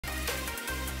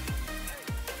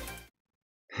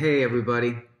Hey,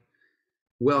 everybody.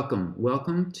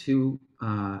 Welcome to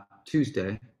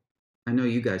Tuesday. I know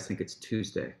you guys think it's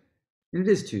Tuesday, and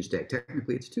it is Tuesday.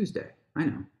 Technically, it's Tuesday. I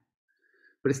know.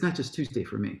 But it's not just Tuesday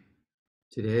for me.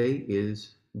 Today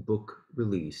is book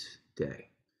release day.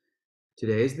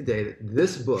 Today is the day that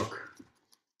this book,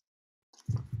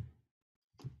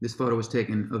 this photo was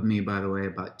taken of me, by the way,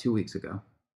 about 2 weeks ago.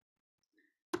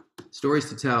 Stories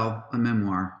to Tell, a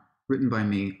memoir written by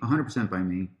me, 100% by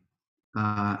me,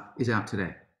 is out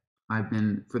today.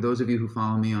 For those of you who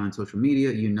follow me on social media,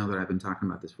 you know that I've been talking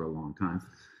about this for a long time.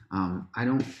 I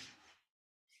don't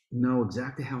know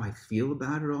exactly how I feel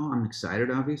about it all. I'm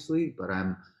excited, obviously, but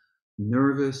I'm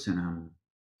nervous and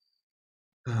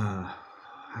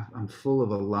I'm full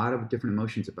of a lot of different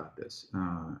emotions about this.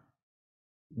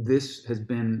 This has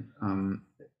been,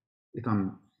 if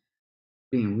I'm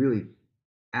being really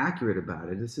accurate about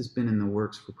it, this has been in the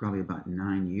works for probably about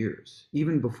 9 years.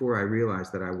 Even before I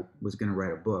realized that I was going to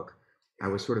write a book, I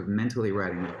was sort of mentally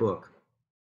writing a book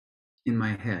in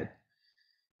my head.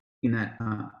 In that,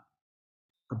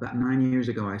 about 9 years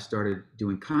ago, I started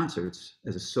doing concerts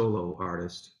as a solo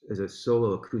artist, as a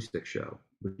solo acoustic show,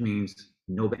 which means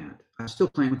no band. I'm still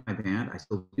playing with my band. I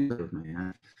still do play with my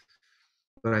band.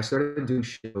 But I started doing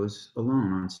shows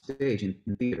alone on stage in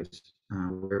theaters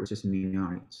where it was just me and the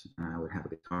audience. I would have a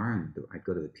guitar and I'd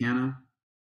go to the piano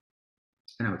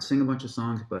and I would sing a bunch of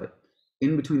songs. But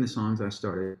in between the songs, I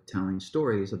started telling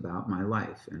stories about my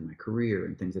life and my career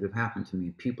and things that have happened to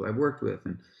me, people I've worked with.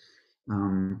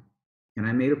 And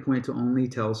I made a point to only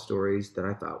tell stories that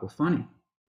I thought were funny,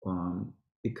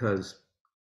 because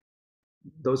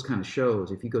those kind of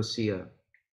shows, if you go see a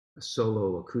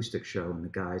solo acoustic show and the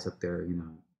guy's up there,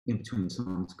 in between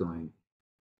songs going,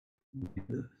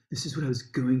 this is what I was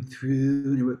going through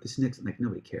and I wrote this next, like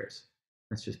nobody cares.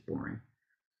 That's just boring.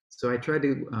 So I tried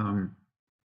to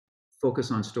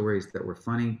focus on stories that were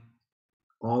funny,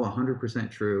 all 100%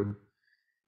 true.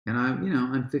 And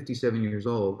I'm 57 years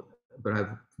old, but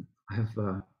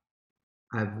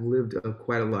I've lived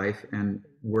quite a life and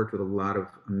worked with a lot of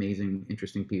amazing,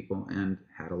 interesting people and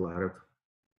had a lot of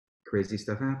crazy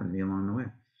stuff happen to me along the way.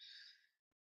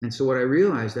 And so what I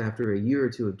realized after a year or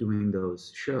two of doing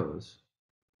those shows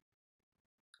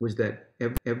was that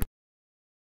every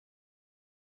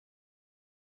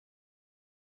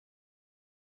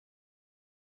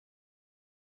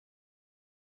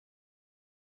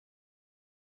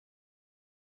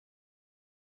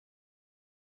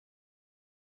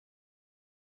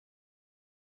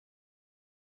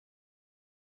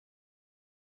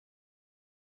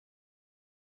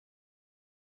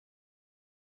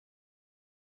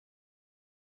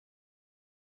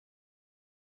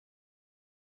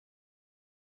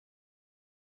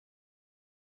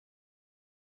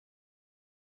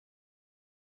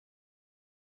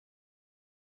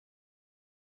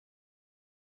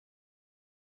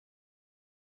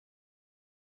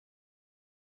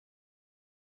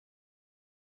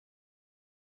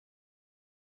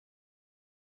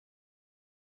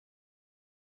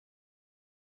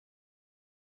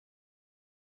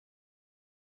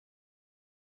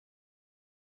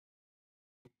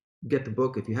get the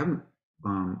book, if you haven't,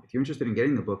 if you're interested in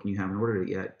getting the book and you haven't ordered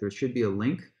it yet, there should be a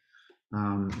link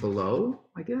below,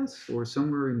 I guess, or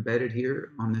somewhere embedded here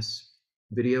on this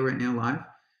video right now live.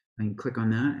 And you click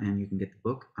on that and you can get the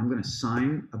book. I'm going to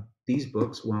sign these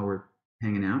books while we're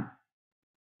hanging out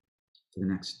for the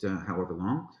next however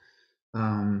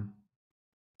long.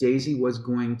 Daisy was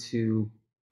going to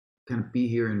kind of be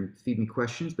here and feed me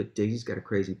questions, but Daisy's got a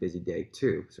crazy busy day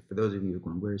too. So for those of you who are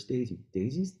going, where's Daisy?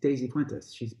 Daisy's Daisy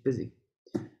Fuentes. She's busy.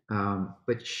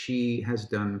 But she has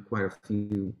done quite a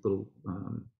few little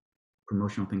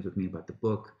promotional things with me about the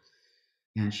book.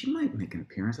 And she might make an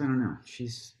appearance. I don't know.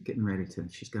 She's getting ready to.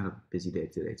 She's got a busy day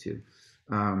today too.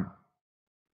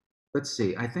 Let's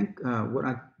see. I think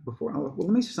let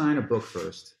me sign a book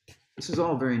first. This is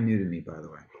all very new to me, by the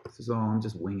way. This is all, I'm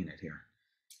just winging it here.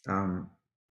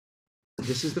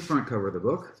 This is the front cover of the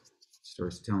book,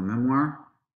 Stories to Tell, Memoir.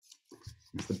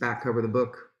 It's the back cover of the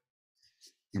book.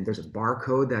 And there's a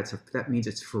barcode. That means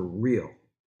it's for real.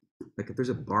 Like if there's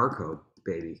a barcode,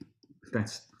 baby,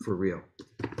 that's for real.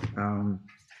 I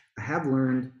have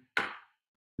learned,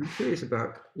 I'm curious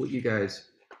about what your guys'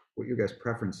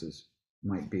 preferences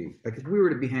might be. Like if we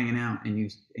were to be hanging out and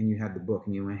you had the book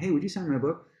and you went, hey, would you sign my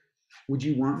book? Would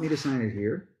you want me to sign it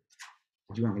here?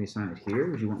 Would you want me to sign it here?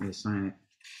 Would you want me to sign it?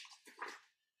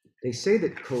 They say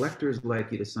that collectors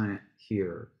like you to sign it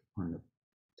here on the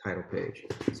title page.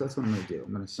 So that's what I'm going to do.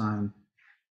 I'm going to sign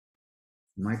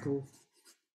Michael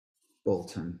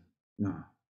Bolton. No,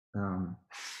 on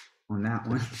that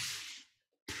one.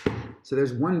 So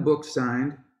there's one book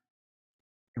signed.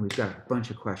 and we've got a bunch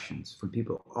of questions from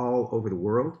people all over the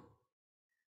world.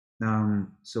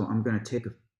 So I'm going to take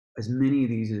as many of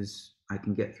these as I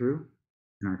can get through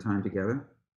in our time together.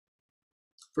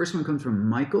 First one comes from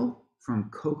Michael from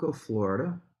Cocoa,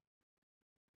 Florida.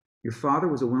 Your father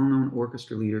was a well-known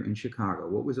orchestra leader in Chicago.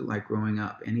 What was it like growing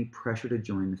up? Any pressure to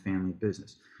join the family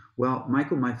business? Well,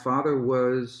 Michael, my father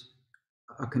was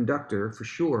a conductor for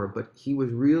sure, but he was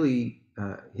really,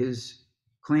 his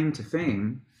claim to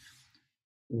fame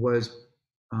was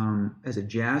as a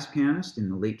jazz pianist in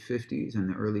the late 50s and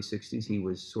the early 60s. He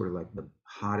was sort of like the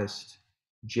hottest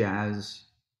jazz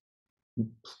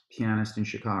pianist in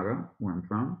Chicago, where I'm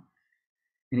from.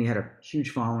 And he had a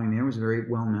huge following there, was very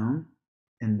well known.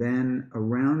 And then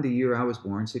around the year I was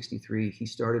born, 63, he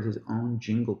started his own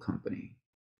jingle company.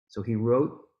 So he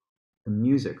wrote the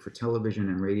music for television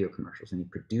and radio commercials, and he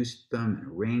produced them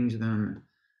and arranged them,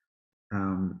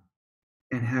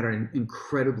 and had an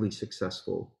incredibly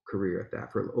successful career at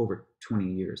that for over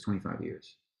 20 years, 25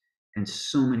 years. And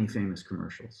so many famous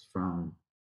commercials, from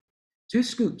 2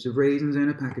 scoops of raisins and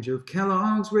a package of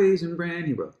Kellogg's Raisin Bran.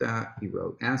 He wrote that. He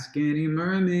wrote, Ask Any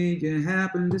Mermaid You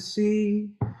Happen to See.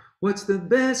 What's the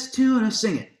best tuna?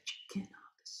 Sing it. Chicken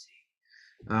off the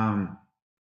sea.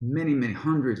 Many, many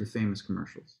hundreds of famous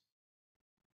commercials.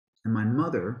 And my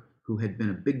mother, who had been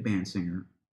a big band singer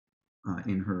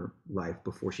in her life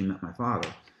before she met my father,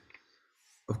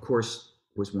 of course,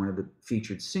 was one of the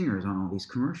featured singers on all these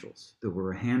commercials. There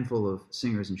were a handful of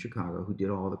singers in Chicago who did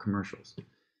all the commercials,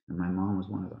 and my mom was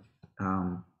one of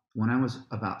them. When I was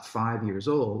about 5 years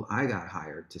old, I got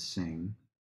hired to sing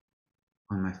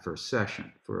on my first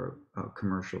session for a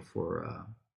commercial for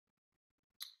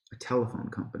a telephone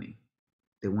company.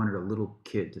 They wanted a little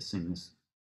kid to sing this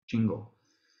jingle.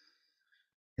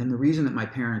 And the reason that my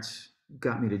parents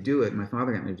got me to do it, my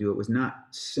father got me to do it, was not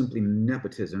simply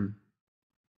nepotism,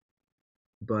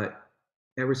 but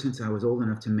ever since I was old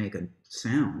enough to make a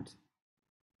sound,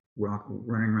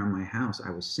 running around my house,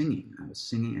 I was singing, and I was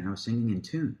singing in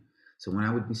tune. So when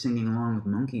I would be singing along with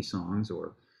monkey songs,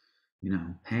 or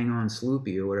Hang On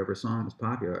Sloopy, or whatever song was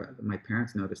popular, my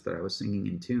parents noticed that I was singing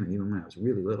in tune, even when I was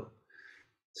really little.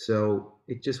 So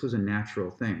it just was a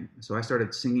natural thing. So I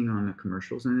started singing on the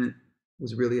commercials, and it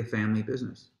was really a family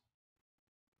business.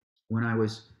 When I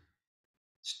was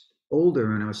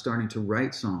older and I was starting to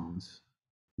write songs,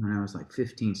 when I was like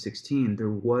 15, 16,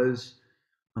 there was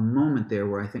a moment there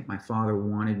where I think my father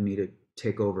wanted me to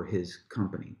take over his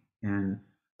company. And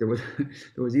there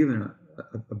was even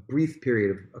a brief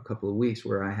period of a couple of weeks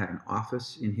where I had an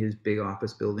office in his big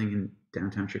office building in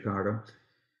downtown Chicago.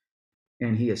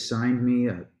 And he assigned me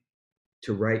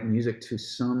to write music to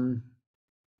some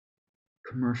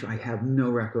commercial. I have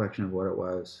no recollection of what it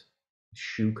was.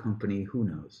 Shoe company, who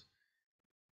knows?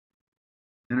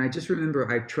 And I just remember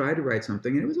I tried to write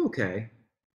something and it was okay,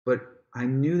 but I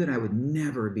knew that I would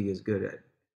never be as good at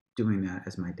doing that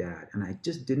as my dad. And I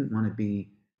just didn't want to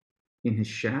be in his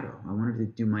shadow. I wanted to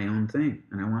do my own thing,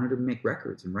 and I wanted to make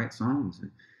records and write songs.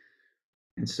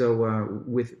 And so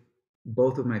with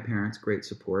both of my parents' great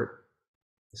support,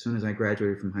 as soon as I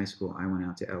graduated from high school, I went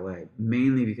out to LA,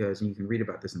 mainly because, and you can read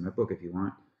about this in my book if you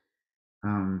want,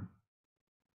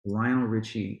 Lionel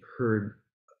Richie heard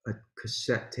a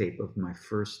cassette tape of my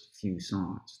first few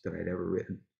songs that I'd ever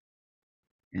written,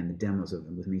 and the demos of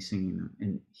them with me singing them.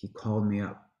 And he called me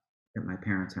up at my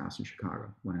parents' house in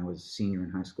Chicago when I was a senior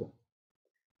in high school,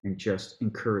 and just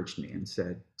encouraged me and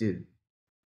said, dude,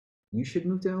 you should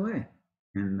move to LA.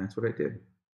 And that's what I did.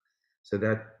 So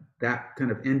that kind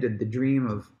of ended the dream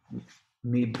of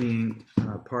me being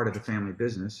part of the family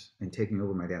business and taking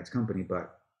over my dad's company.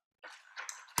 But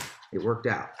it worked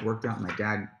out. My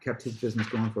dad kept his business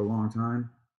going for a long time,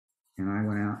 and I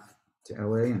went out to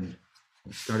LA and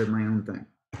started my own thing.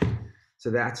 So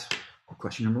that's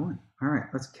question number 1. All right,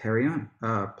 let's carry on.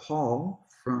 Paul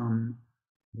from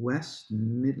West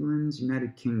Midlands,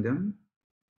 United Kingdom.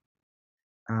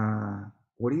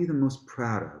 What are you the most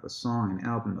proud of? A song, an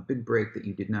album, a big break that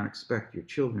you did not expect, your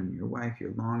children, your wife,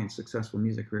 your long and successful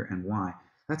music career, and why?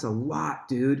 That's a lot,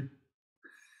 dude.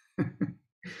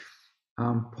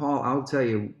 Paul, I'll tell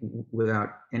you without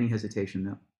any hesitation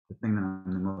that the thing that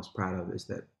I'm the most proud of is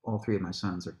that all 3 of my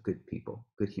sons are good people,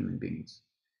 good human beings.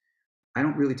 I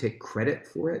don't really take credit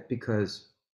for it, because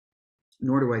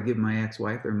nor do I give my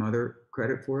ex-wife, their mother,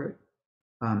 credit for it,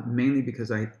 mainly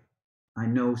because I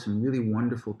know some really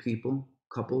wonderful people,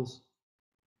 couples,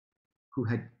 who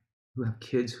have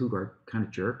kids who are kind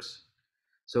of jerks.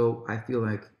 So I feel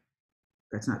like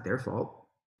that's not their fault.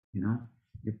 You're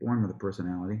born with a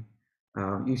personality.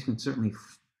 You can certainly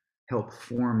help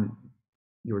form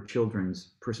your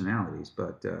children's personalities,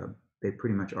 but they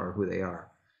pretty much are who they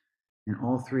are. And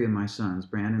all three of my sons,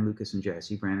 Brandon, Lucas, and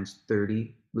Jesse, Brandon's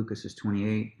 30, Lucas is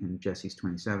 28, and Jesse's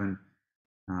 27.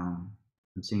 I'm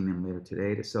seeing them later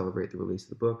today to celebrate the release of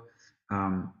the book.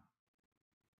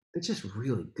 They're just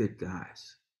really good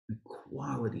guys,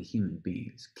 quality human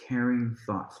beings, caring,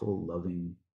 thoughtful,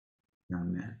 loving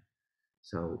young men.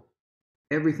 So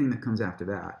everything that comes after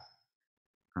that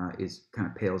is kind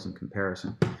of pales in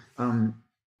comparison.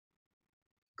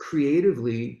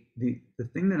 Creatively, the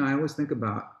thing that I always think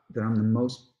about that I'm the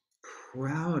most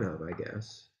proud of, I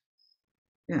guess,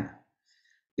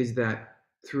 is that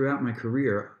throughout my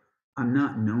career, I'm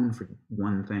not known for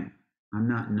one thing. I'm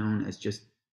not known as just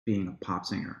being a pop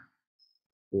singer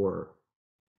or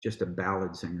just a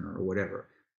ballad singer or whatever.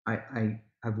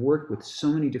 I've worked with so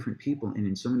many different people and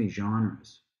in so many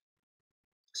genres,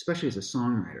 especially as a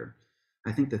songwriter.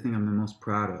 I think the thing I'm the most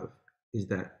proud of is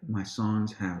that my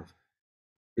songs have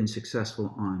been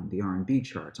successful on the R&B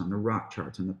charts, on the rock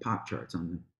charts, on the pop charts, on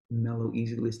the mellow,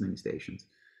 easy listening stations.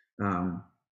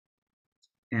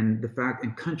 And the fact,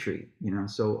 and country,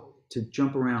 so to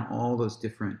jump around all those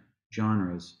different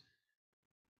genres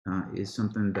is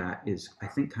something that is, I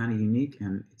think, kind of unique,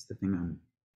 and it's the thing I'm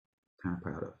kind of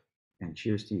proud of. And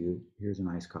cheers to you. Here's an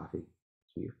iced coffee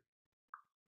to you.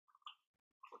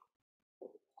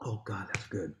 Oh God, that's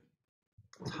good.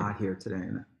 It's hot here today,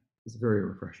 and it's very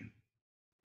refreshing.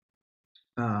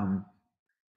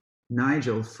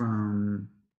 Nigel from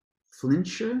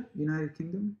Flintshire, United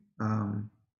Kingdom.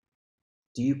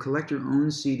 Do you collect your own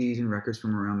CDs and records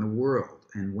from around the world?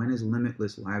 And when is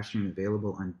Limitless live stream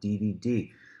available on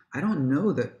DVD? I don't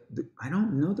know that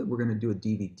we're going to do a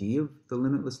DVD of the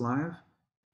Limitless Live.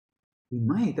 We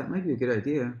might. That might be a good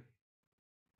idea.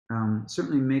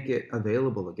 Certainly make it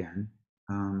available again.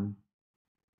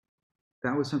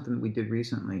 That was something that we did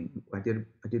recently. I did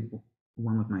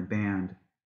one with my band,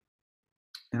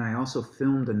 and I also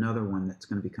filmed another one that's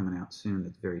going to be coming out soon.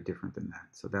 That's very different than that.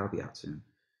 So that'll be out soon.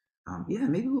 Yeah,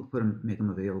 maybe we'll make them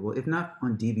available. If not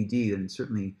on DVD, then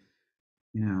certainly,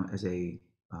 as a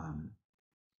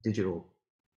digital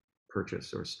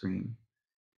purchase or stream.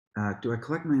 Do I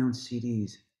collect my own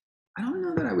CDs? I don't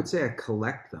know that I would say I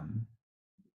collect them,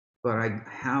 but I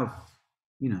have,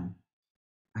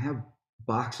 I have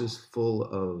boxes full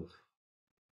of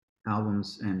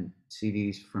albums and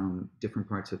CDs from different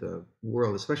parts of the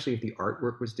world, especially if the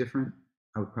artwork was different.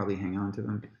 I would probably hang on to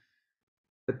them.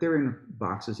 But they're in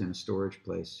boxes in a storage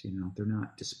place, they're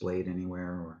not displayed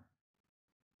anywhere.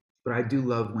 But I do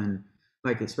love when,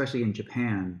 like, especially in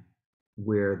Japan,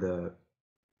 where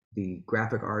the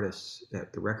graphic artists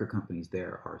at the record companies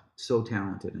there are so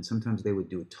talented, and sometimes they would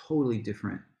do a totally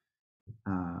different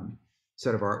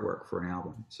set of artwork for an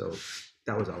album. So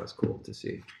that was always cool to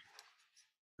see.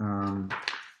 I'm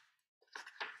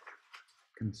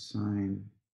gonna sign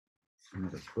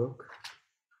another book.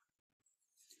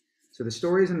 So the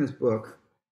stories in this book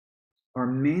are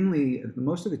mainly,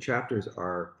 most of the chapters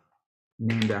are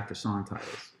named after song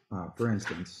titles. For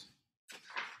instance,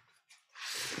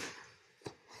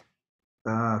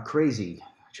 Crazy.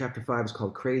 Chapter 5 is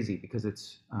called Crazy because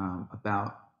it's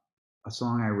about a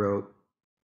song I wrote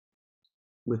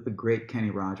with the great Kenny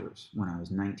Rogers when I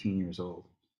was 19 years old.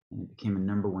 And it became a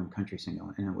 #1 country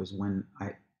single. And it was when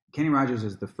Kenny Rogers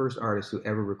is the first artist who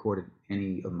ever recorded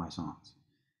any of my songs.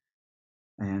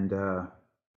 And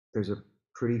there's a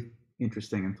pretty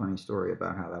interesting and funny story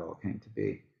about how that all came to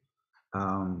be.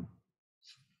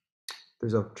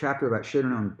 There's a chapter about Should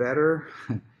Have Known Better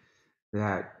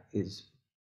that is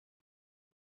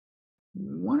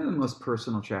one of the most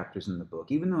personal chapters in the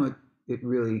book, even though it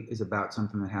really is about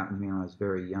something that happened to me when I was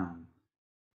very young.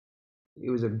 It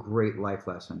was a great life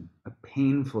lesson, a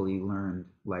painfully learned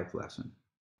life lesson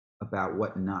about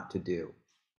what not to do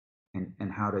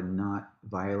and how to not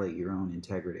violate your own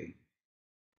integrity.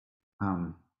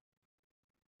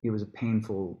 It was a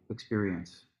painful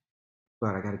experience,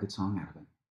 but I got a good song out of it.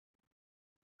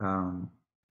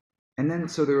 And then,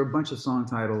 so there were a bunch of song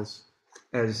titles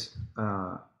as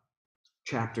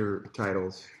chapter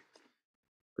titles,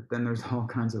 but then there's all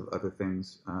kinds of other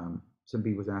things.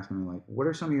 Somebody was asking me, like, what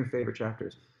are some of your favorite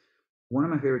chapters? One of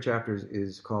my favorite chapters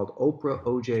is called Oprah,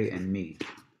 OJ, and Me.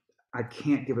 I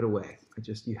can't give it away.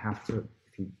 You have to,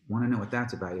 if you want to know what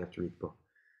that's about, you have to read the book.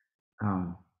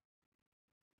 Let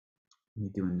me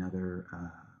do another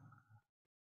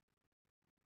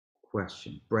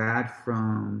question. Brad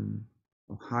from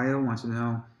Ohio wants to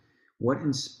know, what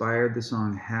inspired the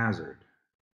song Hazard?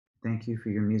 Thank you for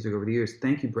your music over the years.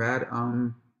 Thank you, Brad.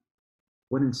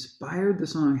 What inspired the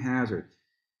song Hazard?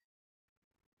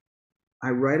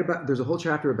 There's a whole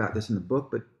chapter about this in the book,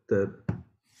 but the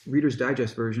Reader's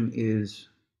Digest version is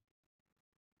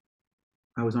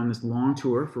I was on this long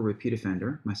tour for Repeat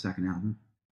Offender, my second album,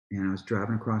 and I was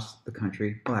driving across the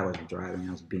country. Well, I wasn't driving;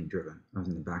 I was being driven. I was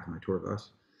in the back of my tour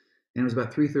bus, and it was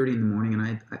about 3:30 in the morning,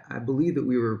 and I believe that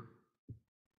we were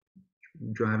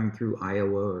driving through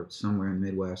Iowa or somewhere in the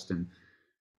Midwest,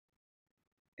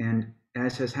 and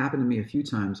as has happened to me a few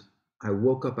times, I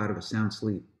woke up out of a sound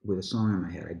sleep with a song in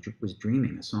my head. I was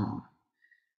dreaming a song,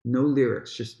 no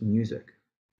lyrics, just music,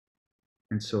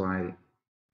 and so I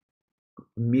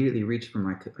immediately reached for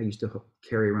my. I used to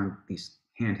carry around these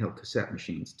handheld cassette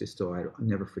machines just so I'd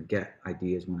never forget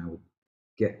ideas when I would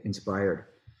get inspired.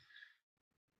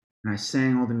 And I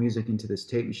sang all the music into this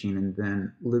tape machine and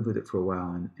then lived with it for a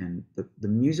while. And the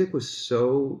music was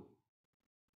so,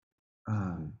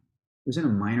 it was in a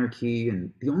minor key.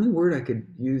 And the only word I could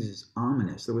use is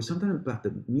ominous. There was something about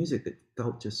the music that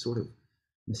felt just sort of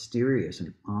mysterious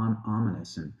and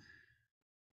ominous. And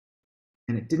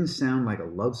it didn't sound like a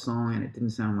love song, and it didn't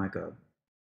sound like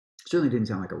certainly didn't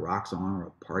sound like a rock song or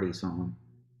a party song.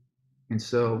 And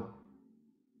so,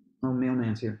 oh,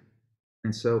 mailman's here.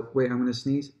 And so, wait, I'm going to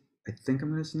sneeze. I think I'm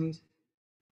going to sneeze.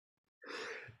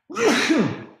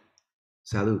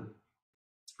 Salud.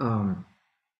 And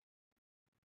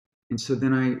so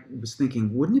then I was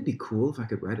thinking, wouldn't it be cool if I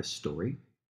could write a story?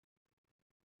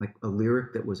 Like a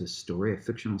lyric that was a story, a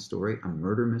fictional story, a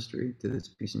murder mystery to this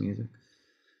piece of music.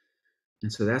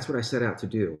 And so that's what I set out to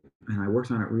do. And I worked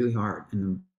on it really hard.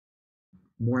 And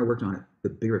the more I worked on it, the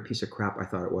bigger a piece of crap I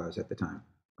thought it was at the time.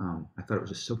 I thought it was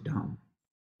just so dumb.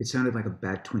 It sounded like a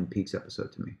bad Twin Peaks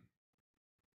episode to me.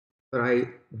 But I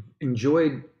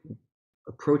enjoyed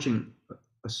approaching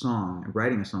a song and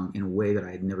writing a song in a way that I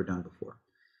had never done before.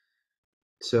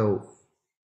 So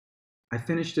I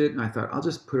finished it and I thought, I'll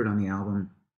just put it on the album.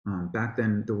 Back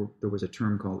then, there was a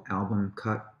term called album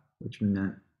cut, which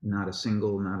meant not a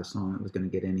single, not a song that was going to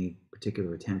get any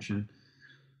particular attention.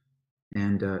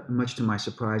 And much to my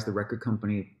surprise, the record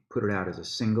company put it out as a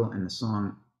single, and the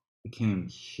song became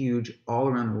huge all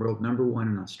around the world. Number one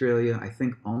in Australia, I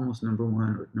think almost number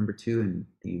one or number two in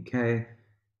the UK.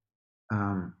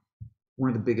 One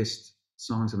of the biggest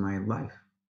songs of my life.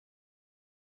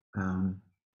 And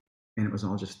it was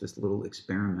all just this little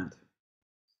experiment.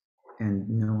 And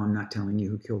no, I'm not telling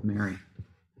you who killed Mary.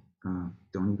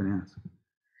 Don't even ask.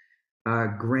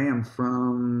 Graham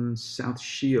from South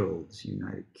Shields,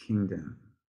 United Kingdom.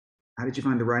 How did you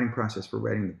find the writing process for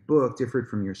writing the book differed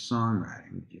from your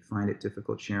songwriting? Did you find it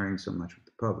difficult sharing so much with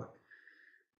the public?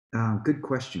 Good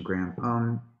question,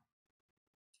 Graham.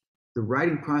 The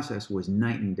writing process was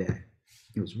night and day.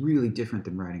 It was really different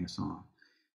than writing a song.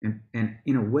 And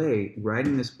in a way,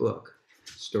 writing this book,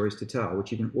 Stories to Tell,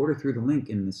 which you can order through the link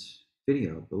in this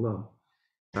video below,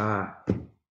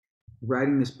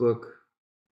 writing this book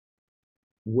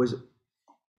was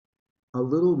a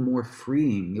little more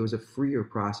freeing. It was a freer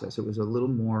process. It was a little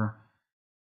more,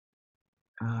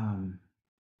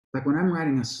 like when I'm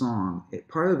writing a song,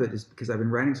 part of it is because I've been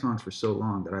writing songs for so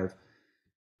long that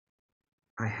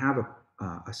I have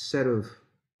a set of,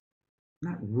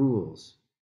 not rules,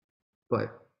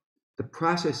 but the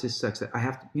process is such that I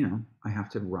have to, I have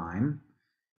to rhyme,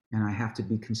 and I have to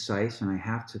be concise, and I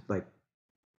have to like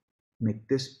make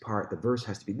this part, the verse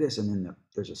has to be this, and then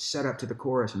there's a setup to the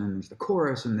chorus, and then there's the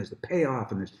chorus, and there's the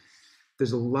payoff, and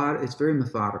there's a lot. It's very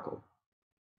methodical.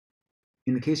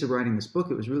 In the case of writing this book,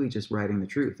 it was really just writing the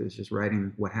truth. It was just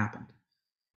writing what happened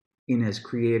in as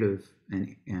creative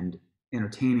and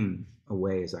entertaining a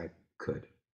way as I could.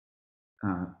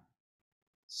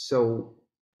 So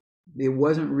it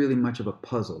wasn't really much of a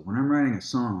puzzle. When I'm writing a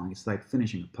song, it's like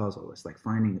finishing a puzzle. It's like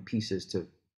finding the pieces to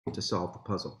solve the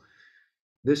puzzle.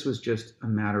 This was just a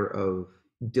matter of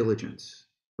diligence.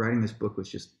 Writing this book was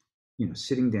just,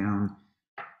 sitting down,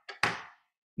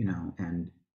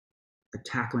 and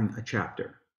tackling a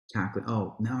chapter.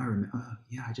 Oh, now I remember. Oh,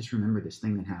 yeah, I just remember this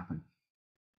thing that happened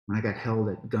when I got held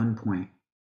at gunpoint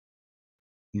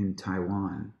in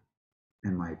Taiwan,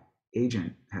 and my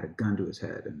agent had a gun to his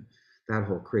head, and that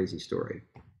whole crazy story.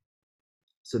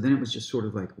 So then it was just sort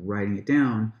of like writing it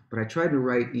down, but I tried to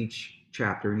write each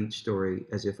chapter and each story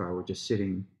as if I were just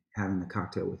sitting having a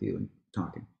cocktail with you and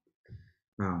talking.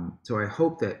 So I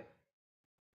hope that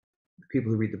the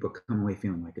people who read the book come away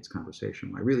feeling like it's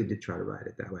conversational. I really did try to write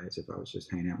it that way, as if I was just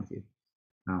hanging out with you.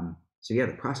 So yeah,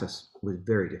 the process was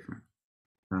very different.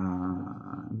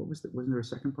 Wasn't there a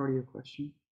second part of your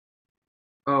question?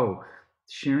 Oh,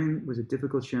 was it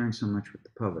difficult sharing so much with the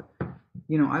public?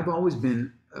 I've always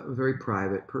been a very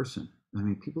private person. I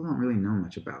mean, people don't really know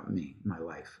much about me, my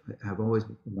life. I've always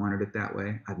wanted it that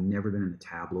way. I've never been in the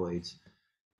tabloids.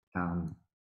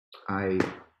 I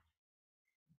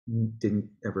didn't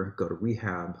ever go to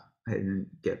rehab. I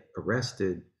didn't get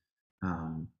arrested.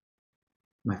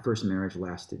 My first marriage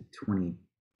lasted 20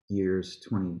 years,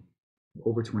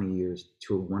 over 20 years,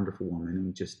 to a wonderful woman, and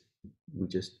we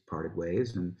just parted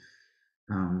ways,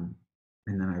 um,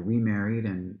 and then I remarried,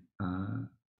 and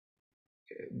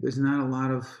there's not a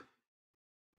lot of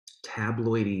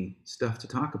tabloidy stuff to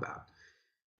talk about.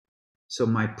 So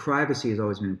my privacy has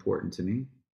always been important to me,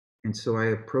 and so I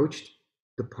approached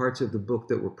the parts of the book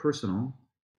that were personal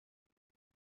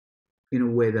in a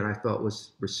way that I felt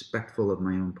was respectful of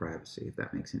my own privacy, if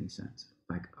that makes any sense.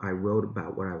 Like, I wrote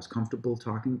about what I was comfortable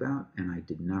talking about, and I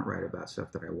did not write about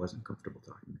stuff that I wasn't comfortable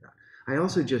talking about. I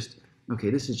also okay,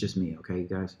 this is just me, okay, you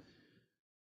guys?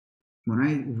 When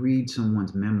I read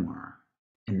someone's memoir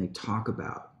and they talk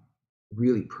about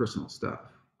really personal stuff,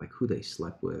 like who they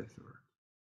slept with or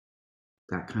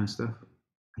that kind of stuff,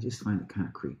 I just find it kind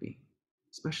of creepy,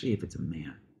 especially if it's a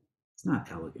man. It's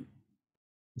not elegant.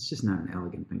 It's just not an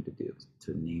elegant thing to do,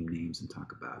 to name names and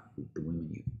talk about the women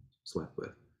you slept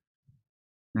with.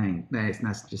 It's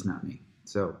not, just not me.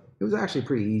 So it was actually a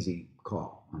pretty easy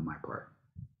call on my part.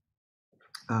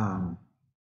 I'm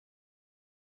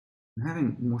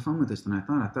having more fun with this than I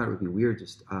thought. I thought it would be weird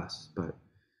just us, but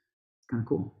it's kind of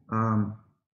cool.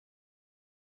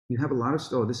 You have a lot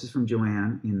of, this is from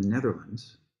Joanne in the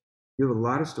Netherlands. You have a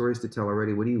lot of stories to tell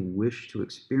already. What do you wish to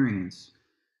experience?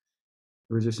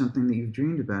 Or is there something that you've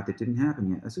dreamed about that didn't happen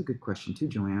yet? That's a good question too,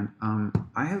 Joanne.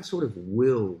 I have sort of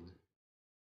willed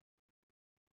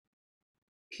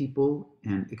people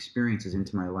and experiences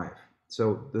into my life.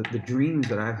 So the dreams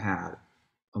that I've had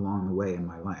along the way in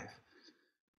my life,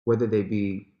 whether they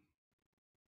be,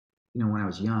 when I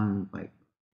was young, like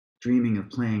dreaming of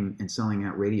playing and selling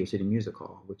out Radio City Music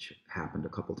Hall, which happened a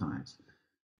couple times.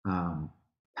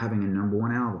 Having a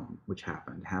 #1 album, which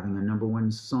happened, having a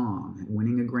 #1 song,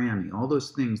 winning a Grammy, all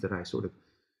those things that I sort of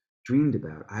dreamed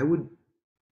about, I would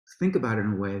think about it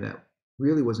in a way that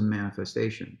really was a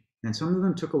manifestation. And some of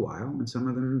them took a while, and some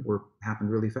of them happened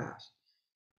really fast.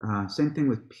 Same thing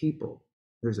with people.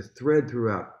 There's a thread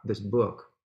throughout this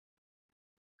book.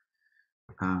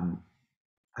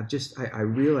 I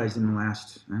realized in the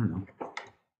last,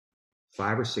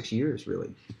 5 or 6 years,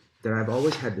 really, that I've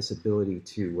always had this ability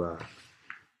to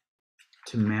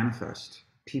manifest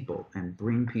people and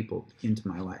bring people into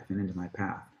my life and into my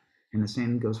path. And the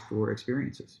same goes for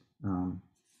experiences.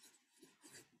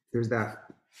 There's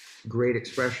that great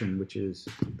expression, which is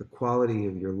the quality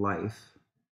of your life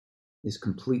is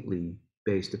completely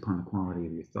based upon the quality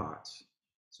of your thoughts.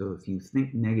 So if you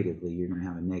think negatively, you're going to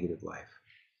have a negative life.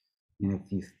 And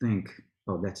if you think,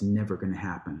 oh, that's never going to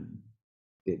happen,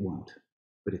 it won't.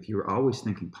 But if you're always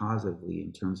thinking positively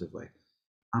in terms of like,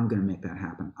 I'm going to make that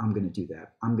happen, I'm going to do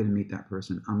that, I'm going to meet that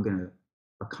person, I'm going to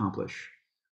accomplish,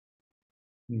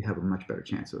 you have a much better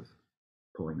chance of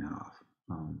pulling that off.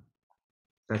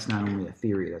 That's not only a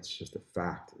theory, that's just a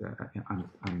fact.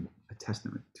 I'm a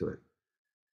testament to it.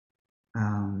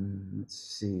 Let's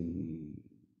see.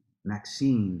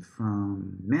 Maxine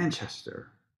from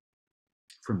Manchester,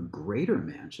 from Greater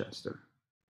Manchester.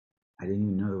 I didn't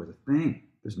even know there was a thing.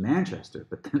 There's Manchester,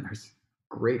 but then there's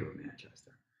Greater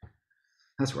Manchester.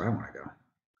 That's where I want to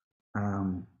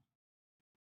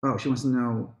go. She wants to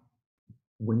know,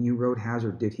 when you wrote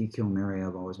Hazard, did he kill Mary?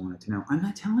 I've always wanted to know. I'm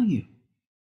not telling you,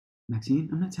 Maxine.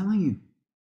 I'm not telling you.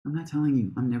 I'm not telling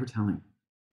you. I'm never telling.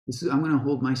 I'm going to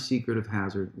hold my secret of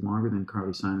Hazard longer than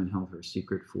Carly Simon held her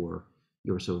secret for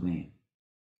You're So Vain.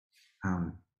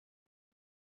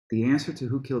 The answer to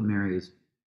who killed Mary is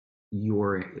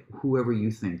whoever you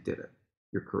think did it.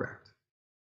 You're correct.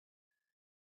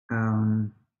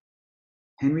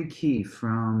 Henry Key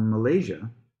from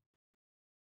Malaysia.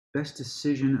 Best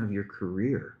decision of your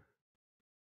career.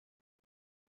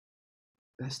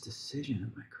 Best decision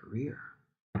of my career.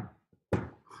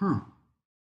 Huh.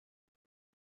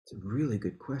 It's a really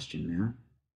good question,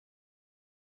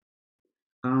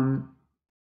 man.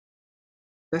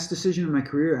 Best decision of my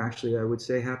career, actually, I would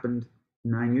say happened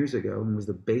 9 years ago and was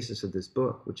the basis of this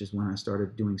book, which is when I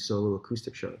started doing solo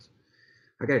acoustic shows.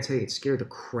 I got to tell you, it scared the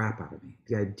crap out of me.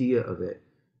 The idea of it.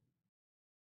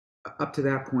 Up to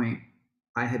that point,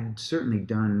 I had certainly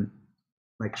done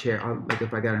like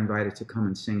if I got invited to come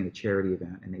and sing at a charity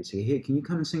event and they'd say, hey, can you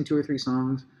come and sing 2 or 3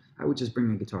 songs? I would just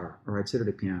bring a guitar, or I'd sit at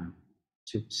a piano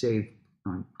to save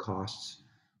on costs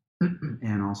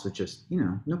and also just,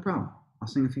 no problem. I'll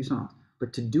sing a few songs.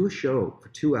 But to do a show for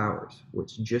 2 hours where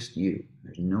it's just you,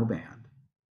 there's no band,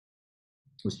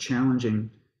 was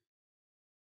challenging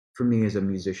for me as a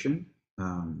musician.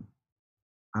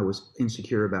 I was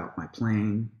insecure about my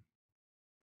playing,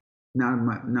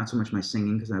 not so much my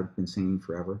singing, because I've been singing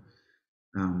forever,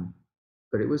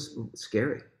 but it was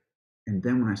scary. And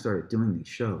then when I started doing these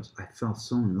shows, I fell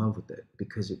so in love with it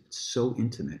because it's so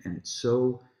intimate and it's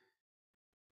so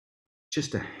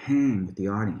just to hang with the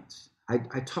audience.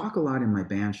 I talk a lot in my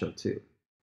band show too,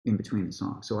 in between the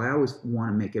songs. So I always want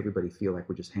to make everybody feel like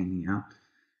we're just hanging out.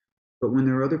 But when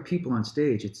there are other people on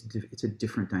stage, it's a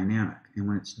different dynamic. And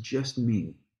when it's just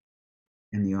me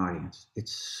and the audience,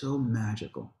 it's so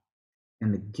magical.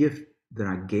 And the gift that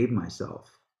I gave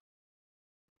myself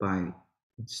by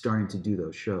starting to do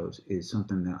those shows is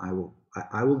something that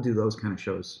I will do those kind of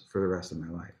shows for the rest of my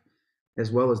life,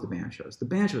 as well as the band shows. The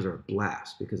band shows are a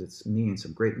blast because it's me and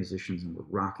some great musicians and we're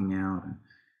rocking out, and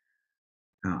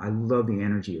I love the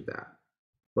energy of that.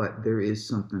 But there is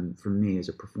something for me as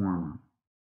a performer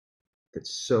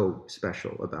that's so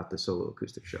special about the solo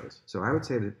acoustic shows. So I would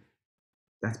say that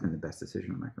that's been the best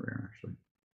decision of my career, actually.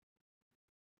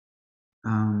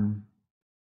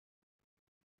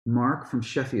 Mark from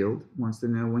Sheffield wants to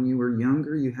know, when you were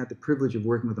younger, you had the privilege of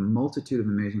working with a multitude of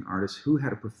amazing artists. Who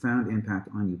had a profound impact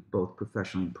on you, both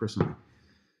professionally and personally?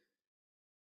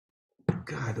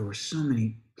 God, there were so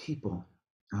many people.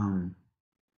 The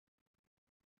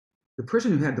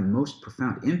person who had the most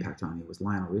profound impact on me was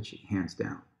Lionel Richie, hands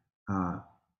down.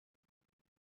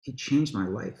 He changed my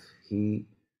life. Think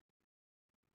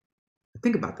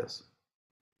about this.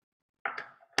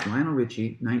 Lionel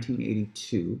Richie,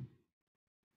 1982.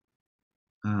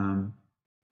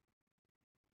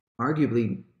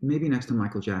 Arguably, maybe next to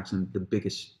Michael Jackson, the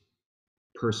biggest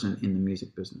person in the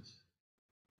music business.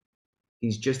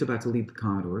 He's just about to leave the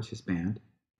Commodores, his band,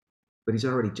 but he's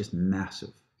already just massive.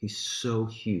 He's so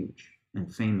huge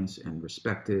and famous and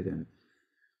respected. And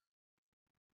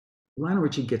Lionel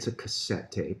Richie gets a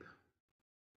cassette tape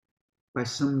by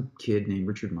some kid named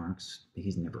Richard Marx.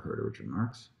 He's never heard of Richard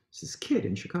Marx. It's this kid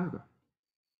in Chicago.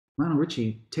 Lionel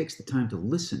Richie takes the time to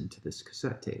listen to this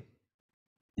cassette tape.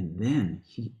 And then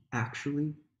he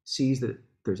actually sees that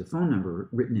there's a phone number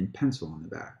written in pencil on the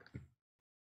back. And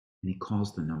he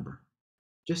calls the number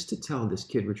just to tell this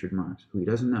kid, Richard Marx, who he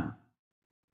doesn't know,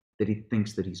 that he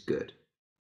thinks that he's good.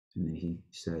 And then he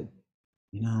said,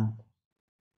 I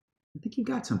think you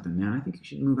got something, man. I think you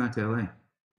should move out to LA. I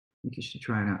think you should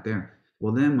try it out there.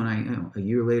 Well, then when a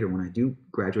year later, when I do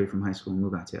graduate from high school and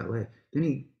move out to LA, then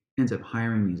he ends up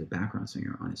hiring me as a background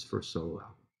singer on his first solo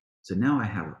album. So now I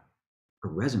have a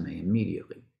resume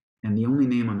immediately. And the only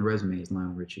name on the resume is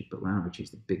Lionel Richie, but Lionel Richie is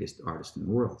the biggest artist in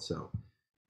the world. So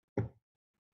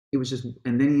it was just,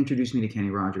 and then he introduced me to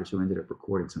Kenny Rogers, who ended up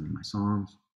recording some of my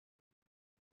songs.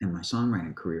 And my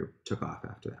songwriting career took off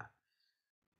after that.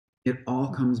 It all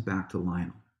comes back to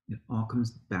Lionel. It all comes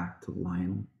back to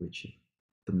Lionel Richie,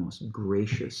 the most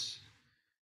gracious,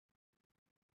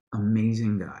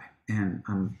 amazing guy. And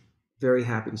I'm very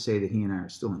happy to say that he and I are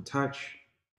still in touch.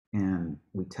 And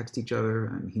we text each other,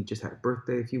 and he just had a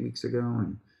birthday a few weeks ago,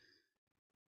 and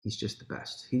he's just the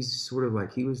best. He's sort of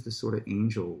like, he was the sort of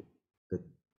angel that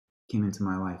came into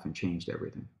my life and changed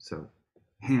everything. So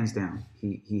hands down,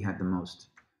 he had the most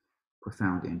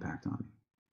profound impact on me.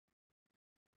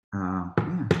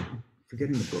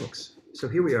 Forgetting the books. So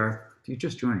here we are, if you're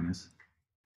just joining us.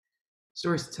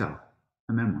 Stories to Tell,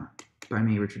 a memoir by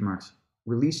me, Richard Marx,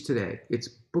 released today. It's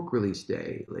book release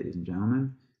day, ladies and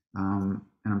gentlemen.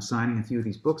 And I'm signing a few of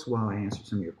these books while I answer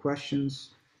some of your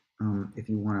questions. If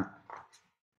you want to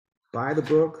buy the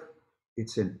book,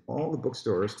 it's in all the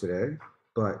bookstores today,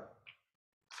 but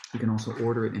you can also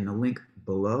order it in the link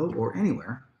below or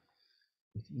anywhere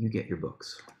if you get your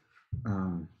books.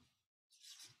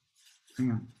 Hang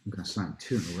on, I'm going to sign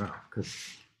 2 in a row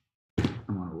because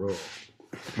I'm on a roll.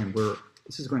 And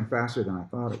this is going faster than I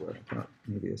thought it would. I thought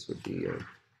maybe this would be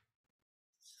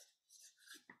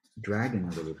dragging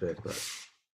a little bit, but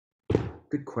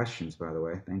good questions, by the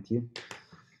way. Thank you.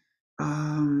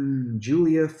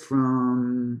 Julia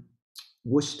from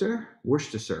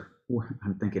Worcestershire.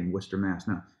 I'm thinking Worcester, Mass.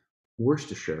 No,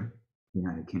 Worcestershire,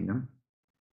 United Kingdom.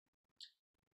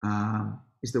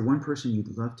 Is there one person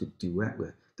you'd love to duet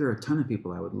with? There are a ton of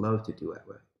people I would love to duet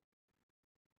with.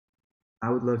 I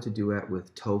would love to duet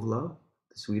with Tove Lo,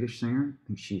 the Swedish singer. I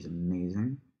think she's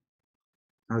amazing.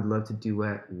 I would love to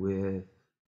duet with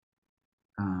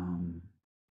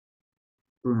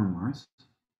Bruno Mars,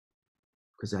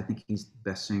 because I think he's the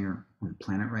best singer on the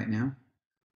planet right now.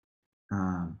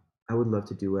 I would love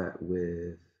to duet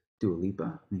with Dua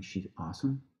Lipa. I think she's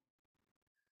awesome.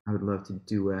 I would love to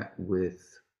duet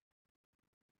with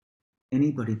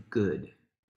anybody good.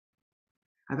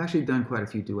 I've actually done quite a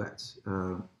few duets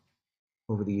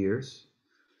over the years,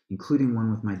 including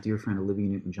one with my dear friend Olivia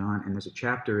Newton-John. And there's a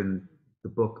chapter in the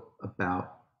book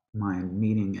about my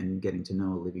meeting and getting to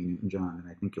know Olivia Newton-John that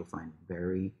I think you'll find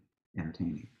very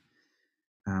entertaining.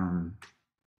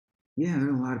 Yeah, there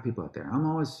are a lot of people out there. I'm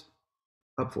always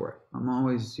up for it. I'm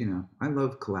always, I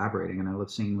love collaborating and I love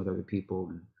singing with other people.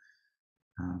 And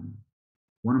um,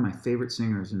 one of my favorite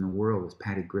singers in the world is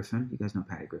Patty Griffin. You guys know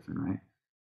Patty Griffin, right?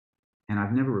 And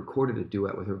I've never recorded a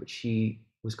duet with her, but she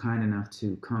was kind enough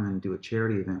to come and do a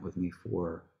charity event with me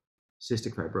for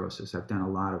cystic fibrosis. I've done a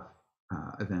lot of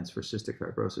events for cystic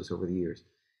fibrosis over the years.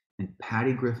 And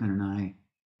Patty Griffin and I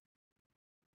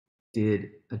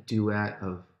did a duet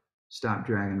of Stop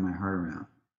Dragging My Heart Around,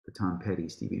 the Tom Petty,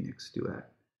 Stevie Nicks duet.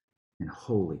 And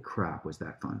holy crap, was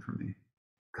that fun for me.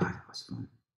 God, that was fun.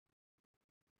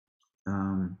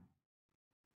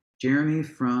 Jeremy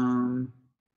from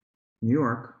New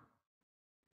York.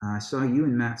 I saw you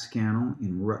and Matt Scannell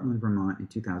in Rutland, Vermont in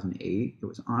 2008. It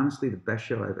was honestly the best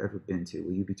show I've ever been to.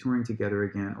 Will you be touring together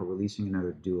again or releasing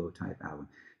another duo type album?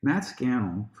 Matt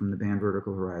Scannell from the band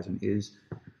Vertical Horizon is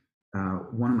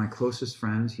one of my closest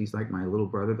friends. He's like my little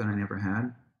brother that I never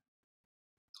had,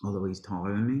 although he's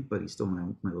taller than me, but he's still my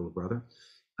little brother.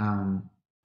 One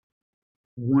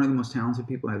of the most talented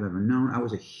people I've ever known. I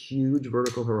was a huge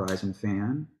Vertical Horizon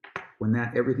fan. When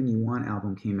that Everything You Want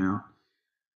album came out,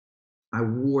 I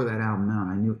wore that album out.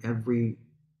 I knew every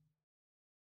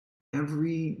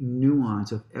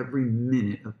nuance of every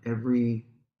minute of every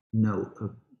note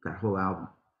of that whole album.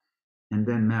 And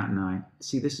then Matt and I,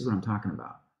 see, this is what I'm talking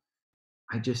about.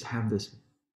 I just have this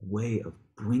way of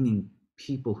bringing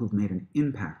people who've made an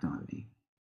impact on me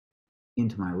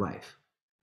into my life.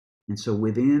 And so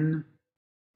within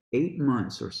 8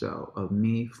 months or so of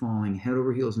me falling head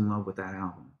over heels in love with that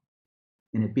album,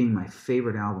 and it being my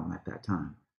favorite album at that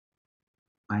time,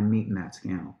 I meet Matt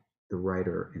Scannell, the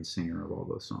writer and singer of all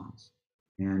those songs.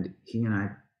 And he and I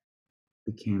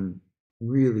became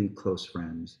really close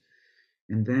friends.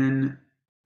 And then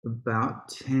about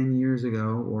 10 years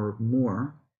ago or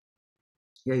more,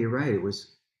 yeah, you're right.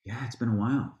 It's been a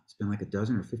while. It's been like a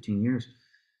dozen or 15 years.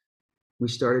 We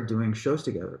started doing shows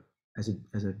together as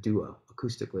a duo,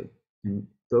 acoustically. And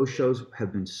those shows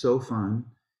have been so fun.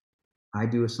 I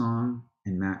do a song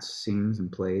and Matt sings and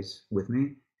plays with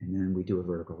me. And then we do a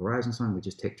Vertical Horizon song. We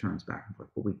just take turns back and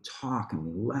forth. But we talk and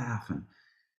we laugh, and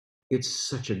it's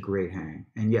such a great hang.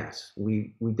 And yes,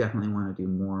 we definitely want to do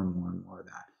more and more and more of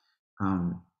that.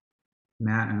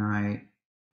 Matt and I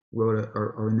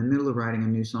are in the middle of writing a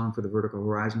new song for the Vertical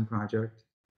Horizon project,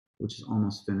 which is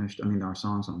almost finished. I mean, our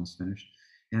song's almost finished.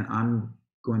 And I'm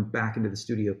going back into the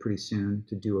studio pretty soon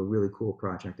to do a really cool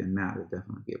project, and Matt will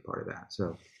definitely be a part of that.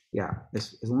 So yeah,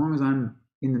 as long as I'm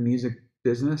in the music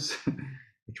business,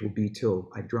 which will be till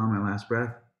I draw my last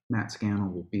breath, Matt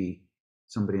Scannell will be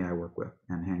somebody I work with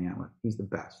and hang out with. He's the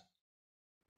best.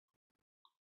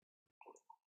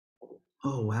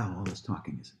 Oh wow, all this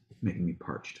talking is making me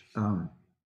parched.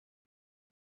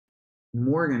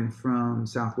 Morgan from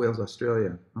South Wales,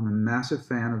 Australia. I'm a massive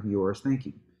fan of yours. Thank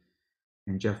you.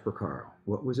 And Jeff Porcaro.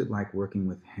 What was it like working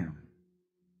with him?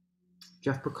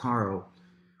 Jeff Porcaro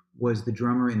was the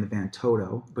drummer in the band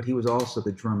Toto, but he was also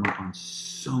the drummer on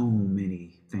so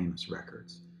many famous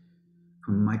records.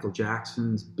 From Michael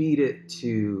Jackson's Beat It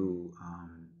to,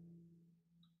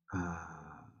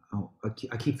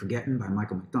 I Keep Forgetting by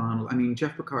Michael McDonald. I mean,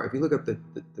 Jeff Porcaro, if you look up the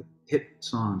hit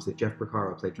songs that Jeff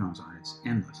Porcaro played drums on, it's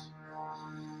endless.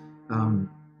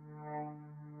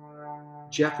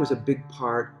 Jeff was a big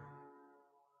part.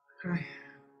 Hi,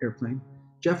 airplane.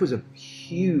 Jeff was a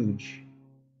huge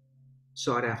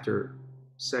sought after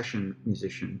session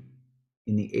musician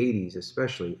in the 80s,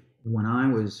 especially when I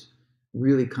was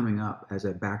really coming up as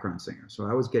a background singer. So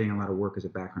I was getting a lot of work as a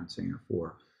background singer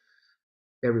for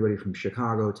everybody from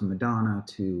Chicago to Madonna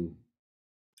to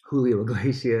Julio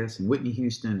Iglesias and Whitney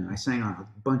Houston. And I sang on a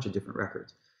bunch of different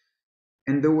records.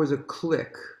 And there was a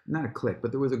clique, not a clique,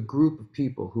 but there was a group of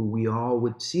people who we all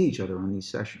would see each other on these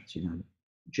sessions.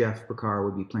 Jeff Porcaro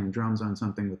would be playing drums on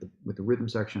something with the rhythm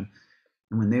section.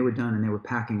 And when they were done and they were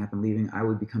packing up and leaving, I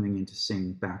would be coming in to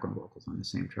sing background vocals on the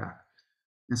same track.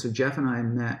 And so Jeff and I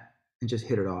met and just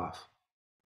hit it off.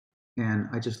 And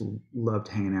I just loved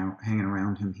hanging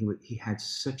around him. He was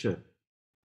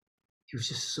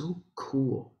just so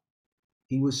cool.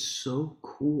 He was so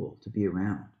cool to be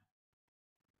around.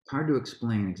 It's hard to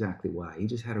explain exactly why. He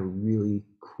just had a really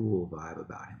cool vibe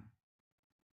about him.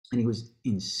 And he was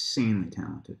insanely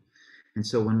talented. And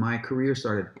so when my career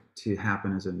started to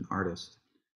happen as an artist,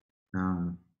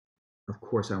 of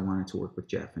course I wanted to work with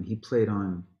Jeff. And he played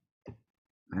on,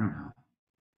 I don't know,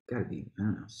 gotta be,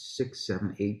 6,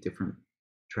 7, 8 different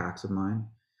tracks of mine.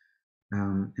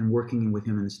 And working with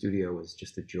him in the studio was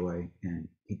just a joy. And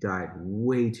he died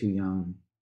way too young,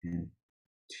 and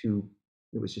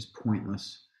it was just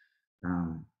pointless.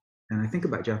 And And I think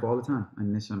about Jeff all the time. I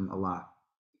miss him a lot.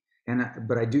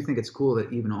 But I do think it's cool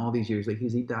that even all these years, like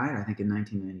he died, I think in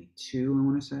 1992, I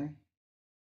want to say.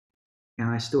 And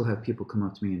I still have people come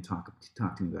up to me and talk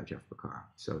to me about Jeff Porcaro.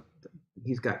 So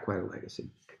he's got quite a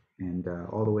legacy, and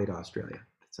all the way to Australia.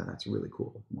 So that's really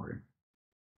cool, Morgan.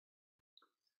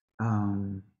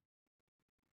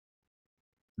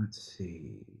 Let's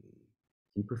see.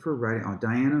 Do you prefer writing? Oh,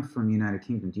 Diana from the United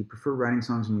Kingdom. Do you prefer writing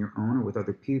songs on your own or with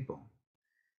other people?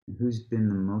 And who's been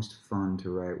the most fun to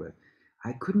write with?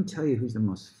 I couldn't tell you who's the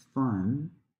most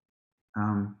fun.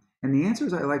 And the answer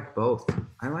is I like both.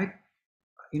 I like,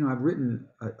 I've written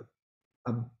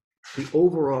the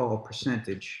overall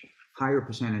percentage, higher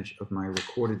percentage of my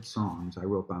recorded songs I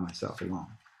wrote by myself alone.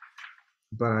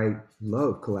 But I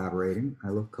love collaborating. I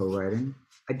love co-writing.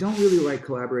 I don't really like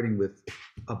collaborating with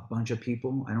a bunch of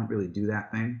people. I don't really do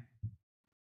that thing.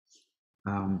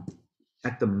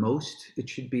 At the most, it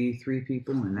should be 3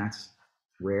 people, and that's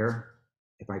rare.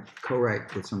 If I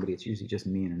co-write with somebody, it's usually just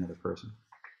me and another person.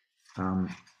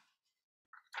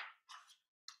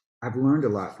 I've learned a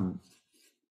lot from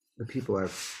the people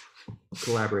I've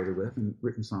collaborated with and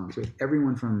written songs with.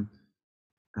 Everyone from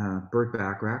Burt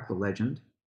Bacharach, the legend,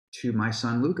 to my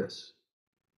son Lucas.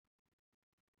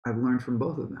 I've learned from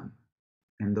both of them,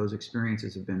 and those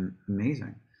experiences have been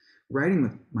amazing. Writing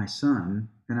with my son,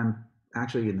 and I'm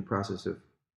actually in the process of,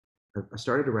 I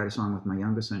started to write a song with my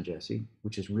youngest son, Jesse,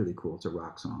 which is really cool. It's a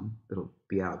rock song that'll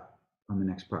be out on the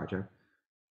next project.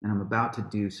 And I'm about to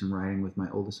do some writing with my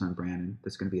oldest son, Brandon.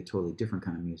 That's going to be a totally different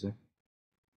kind of music.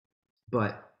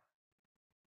 But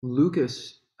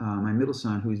Lucas, my middle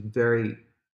son, who's very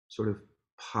sort of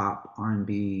pop,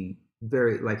 R&B,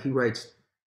 very, like he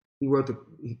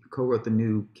co-wrote the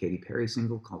new Katy Perry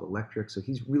single called Electric. So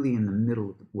he's really in the middle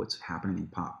of what's happening in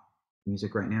pop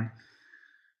music right now.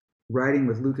 Writing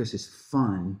with Lucas is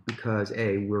fun because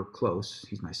A, we're close.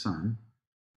 He's my son.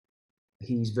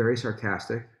 He's very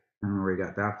sarcastic. I don't know where he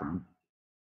got that from.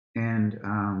 And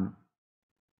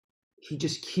he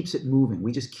just keeps it moving.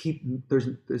 We just keep,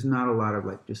 there's not a lot of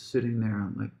like just sitting there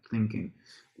and like thinking.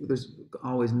 There's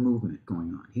always movement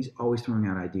going on. He's always throwing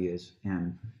out ideas,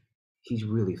 and he's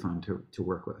really fun to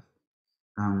work with.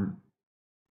 I've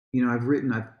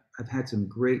had some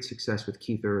great success with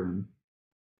Keith Urban,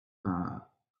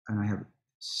 and I have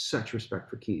such respect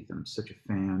for Keith. I'm such a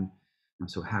fan. I'm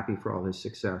so happy for all his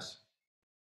success.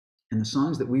 And the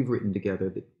songs that we've written together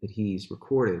that he's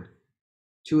recorded,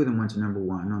 2 of them went to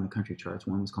 #1 on the country charts.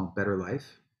 One was called Better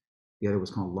Life. The other was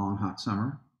called Long Hot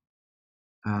Summer.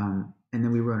 And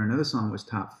then we wrote another song that was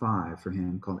top 5 for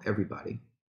him called Everybody.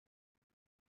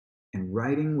 And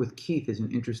writing with Keith is an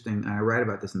interesting, and I write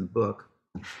about this in the book,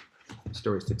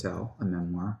 Stories to Tell, a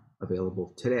memoir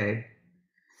available today.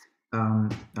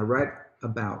 I write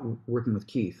about working with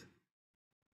Keith.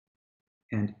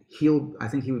 And I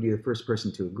think he would be the first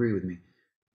person to agree with me.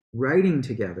 Writing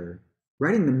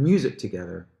the music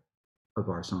together of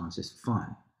our songs is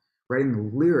fun. Writing the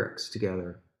lyrics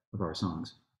together of our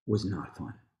songs was not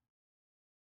fun.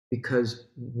 Because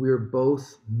we're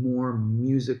both more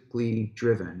musically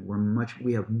driven.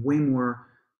 We have way more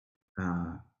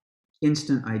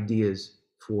instant ideas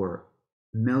for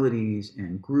melodies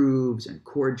and grooves and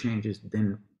chord changes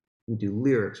than we do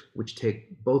lyrics, which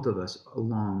take both of us a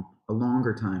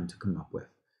longer time to come up with.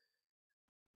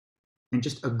 And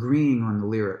just agreeing on the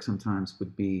lyrics sometimes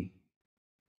would be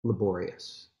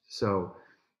laborious. So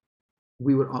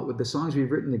with the songs we've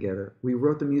written together, we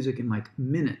wrote the music in like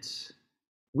minutes.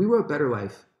 We wrote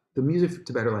the music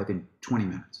to Better Life in 20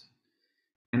 minutes.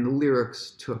 And the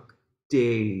lyrics took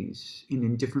days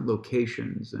in different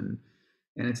locations. And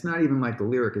it's not even like the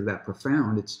lyric is that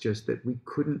profound. It's just that we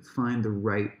couldn't find the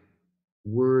right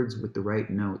words with the right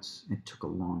notes. It took a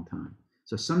long time.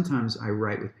 So sometimes I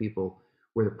write with people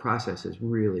where the process is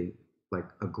really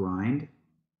like a grind.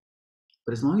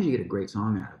 But as long as you get a great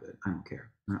song out of it, I don't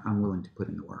care. I'm willing to put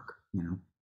in the work,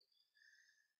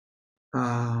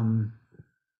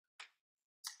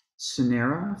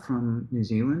 Sonera from New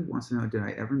Zealand wants to know, did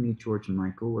I ever meet George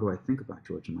Michael? What do I think about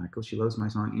George Michael? She loves my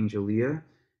song Angelia.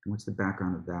 And what's the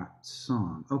background of that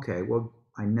song? Okay, well,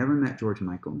 I never met George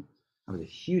Michael. I was a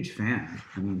huge fan.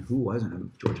 I mean, who wasn't a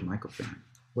George Michael fan?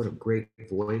 What a great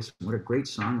voice. What a great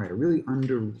songwriter. Really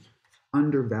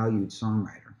undervalued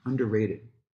songwriter. Underrated.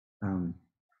 And,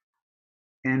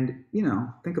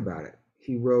 think about it.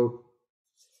 He wrote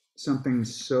something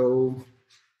so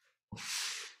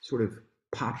sort of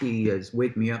poppy as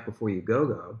Wake Me Up Before You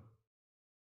Go.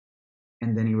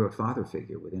 And then he wrote Father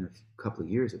Figure within a couple of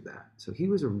years of that. So he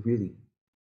was a really,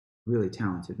 really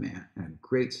talented man and a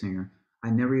great singer.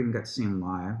 I never even got to see him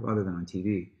live other than on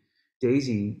TV.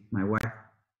 Daisy, my wife,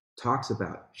 talks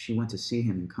about she went to see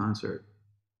him in concert,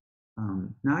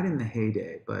 not in the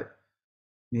heyday, but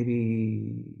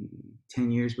maybe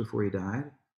 10 years before he died.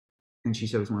 And she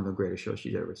said it was one of the greatest shows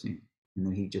she's ever seen. And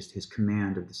then his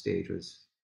command of the stage was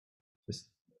just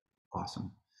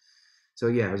awesome. So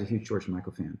yeah, I was a huge George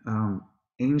Michael fan.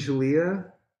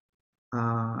 Angelia,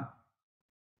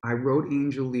 I wrote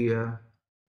Angelia.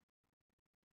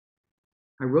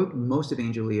 I wrote most of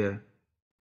Angelia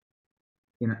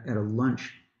at a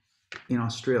lunch in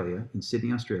Australia, in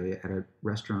Sydney, Australia, at a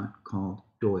restaurant called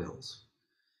Doyle's.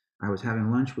 I was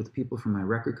having lunch with people from my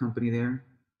record company there,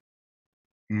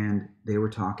 and they were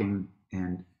talking,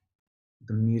 and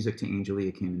the music to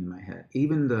Angelia came into my head.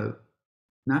 Even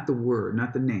not the word,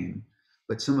 not the name,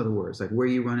 but some of the words, like "Where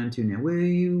You Run Into Now," "Where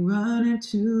You Run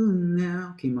Into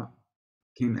Now," came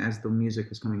as the music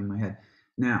was coming in my head.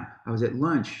 Now, I was at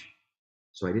lunch,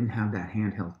 so I didn't have that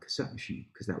handheld cassette machine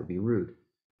because that would be rude.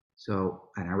 So,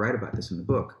 and I write about this in the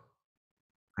book,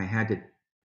 I had to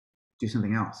do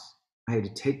something else. I had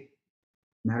to take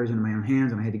matters into my own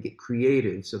hands, and I had to get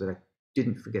creative so that I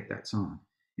didn't forget that song.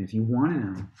 And if you want to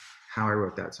know how I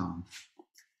wrote that song,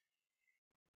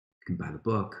 you can buy the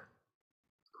book,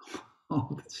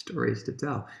 All the Stories to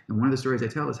Tell. And one of the stories I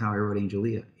tell is how I wrote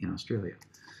Angelia in Australia.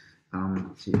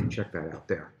 So you can check that out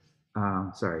there.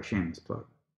 Sorry, shameless plug.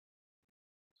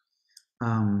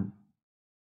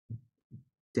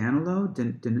 Danilo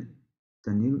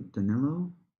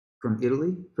from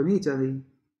Italy,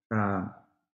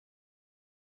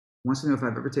 wants to know if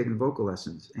I've ever taken vocal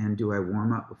lessons and do I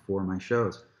warm up before my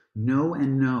shows. No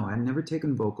and no. I've never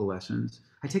taken vocal lessons.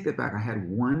 I take that back. I had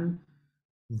one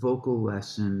vocal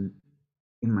lesson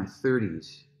in my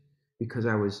 30s because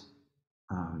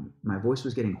my voice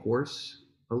was getting hoarse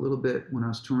a little bit when I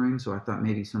was touring, so I thought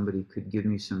maybe somebody could give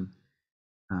me some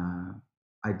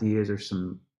ideas or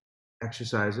some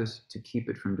exercises to keep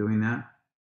it from doing that.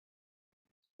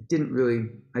 I didn't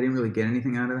really get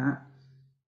anything out of that.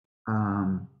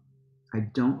 I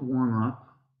don't warm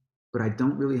up, but I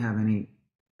don't really have any,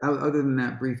 other than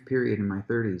that brief period in my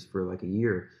 30s for like a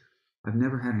year, I've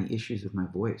never had any issues with my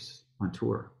voice on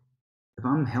tour. If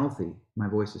I'm healthy, my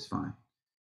voice is fine.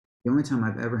 The only time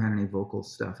I've ever had any vocal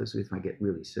stuff is if I get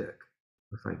really sick,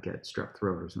 if I get strep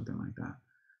throat or something like that.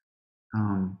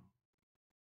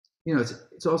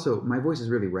 It's also, my voice is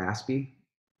really raspy.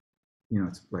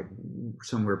 It's like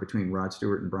somewhere between Rod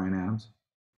Stewart and Bryan Adams.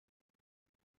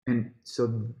 And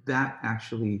so that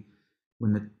actually,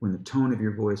 when the tone of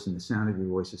your voice and the sound of your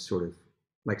voice is sort of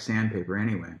like sandpaper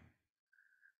anyway,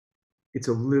 it's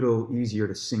a little easier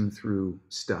to sing through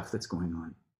stuff that's going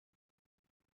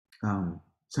on.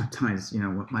 Sometimes,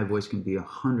 my voice can be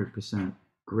 100%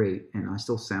 great, and I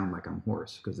still sound like I'm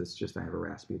hoarse because it's just I have a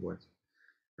raspy voice.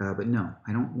 But no,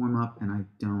 I don't warm up, and I've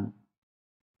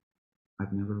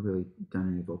never really done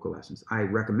any vocal lessons. I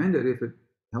recommend it if it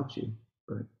helps you,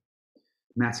 but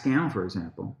Matt Scannell, for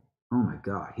example, oh my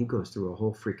God, he goes through a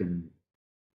whole freaking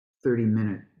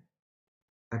 30-minute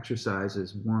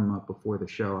exercises, warm up before the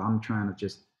show. I'm trying to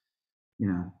just,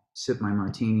 sip my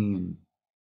martini and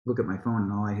look at my phone,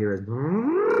 and all I hear is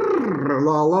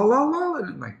la la la la, and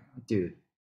I'm like, dude.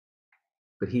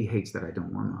 But he hates that I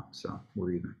don't warm up, so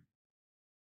we're even.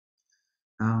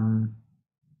 How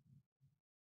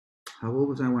old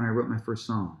was I when I wrote my first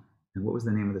song? And what was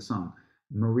the name of the song?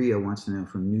 Maria wants to know,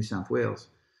 from New South Wales.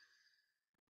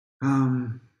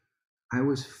 I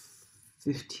was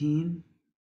 15,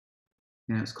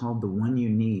 and it's called The One You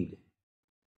Need.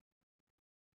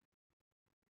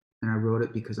 And I wrote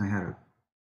it because I had a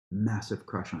massive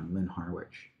crush on Lynn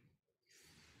Harwich.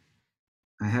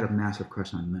 I had a massive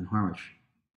crush on Lynn Harwich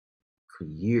for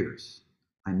years.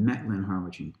 I met Lynn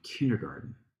Harwich in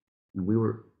kindergarten, and we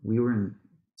were in the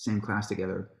same class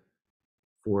together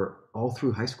for all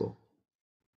through high school.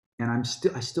 And I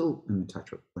still am in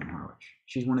touch with Lynn Harwich.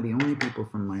 She's one of the only people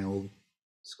from my old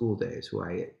school days who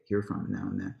I hear from now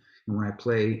and then. And when I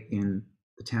play in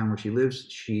the town where she lives,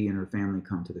 she and her family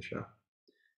come to the show.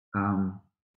 I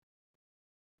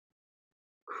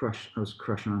was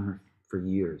crushing on her for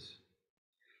years.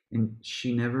 And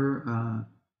she never,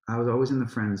 I was always in the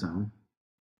friend zone.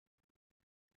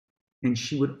 And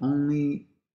she would only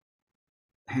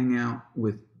hang out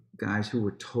with guys who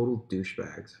were total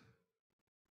douchebags.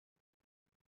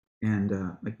 And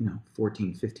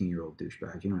 14, 15-year-old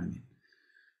douchebags, you know what I mean?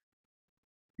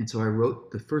 And so I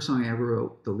wrote, the first song I ever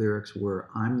wrote, the lyrics were,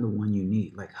 I'm the one you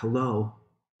need. Like, hello,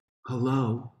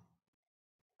 I'm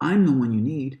the one you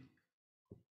need.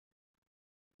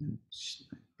 And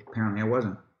apparently I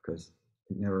wasn't, because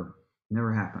it never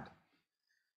happened.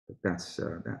 But that's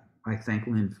that. I thank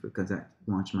Lynn because that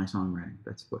launched my songwriting.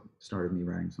 That's what started me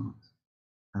writing songs.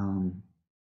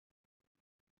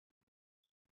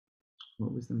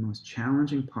 what was the most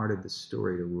challenging part of the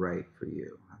story to write for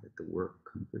you? How did the work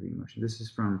come through the emotion? This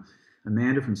is from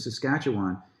Amanda from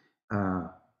Saskatchewan.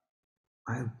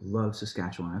 I love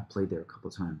Saskatchewan. I've played there a couple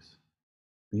of times.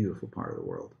 Beautiful part of the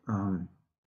world.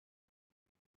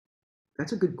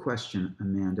 That's a good question,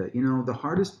 Amanda. You know, the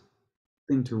hardest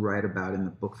thing to write about in the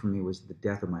book for me was the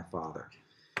death of my father.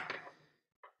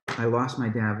 I lost my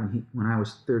dad when I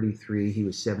was 33. He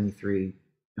was 73.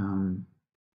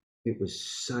 It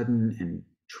was sudden and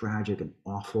tragic and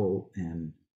awful.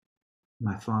 And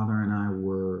my father and I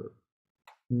were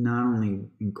not only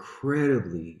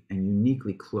incredibly and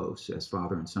uniquely close as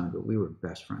father and son, but we were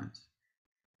best friends.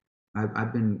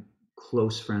 I've been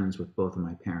close friends with both of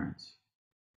my parents.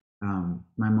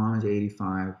 My mom is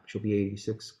 85. She'll be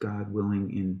 86, God willing,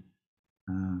 in,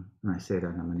 when I say that,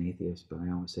 I'm an atheist, but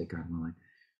I always say God willing.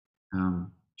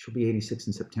 She'll be 86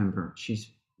 in September.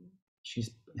 She's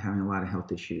having a lot of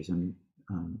health issues, and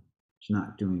she's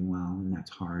not doing well, and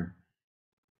that's hard.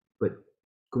 But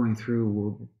going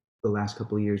through the last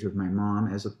couple of years with my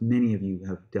mom, as many of you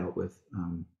have dealt with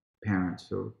parents,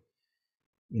 or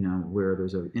where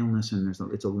there's an illness and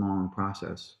it's a long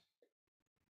process.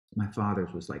 My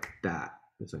father's was like that.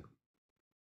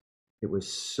 It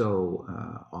was so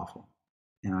awful,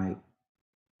 and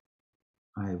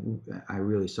I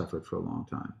really suffered for a long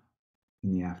time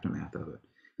in the aftermath of it.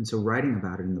 And so writing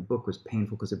about it in the book was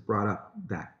painful because it brought up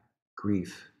that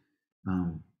grief.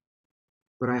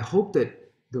 But I hope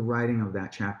that the writing of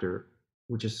that chapter,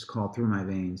 which is called Through My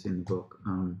Veins in the book,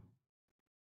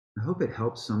 I hope it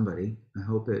helps somebody. I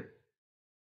hope it,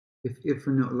 if for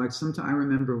no, like sometimes I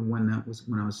remember when I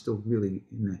was still really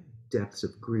in the depths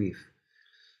of grief.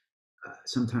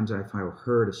 Sometimes if I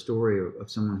heard a story of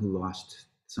someone who lost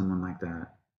someone like that,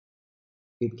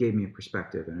 it gave me a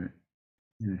perspective, and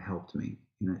it helped me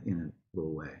in a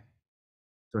little way.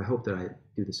 So I hope that I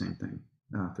do the same thing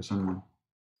for someone.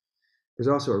 There's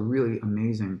also a really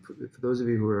amazing, for those of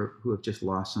you who have just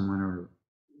lost someone, or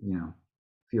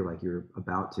feel like you're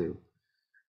about to,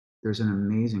 there's an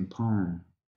amazing poem,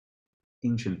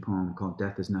 ancient poem called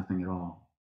Death is Nothing at All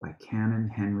by Canon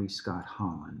Henry Scott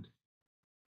Holland.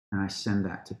 And I send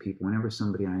that to people. Whenever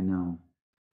somebody I know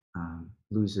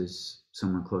loses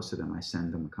someone close to them, I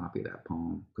send them a copy of that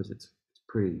poem because it's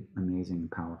pretty amazing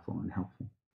and powerful and helpful.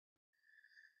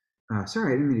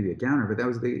 Sorry, I didn't mean to be a downer, but that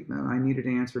was I needed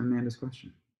to answer Amanda's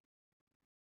question.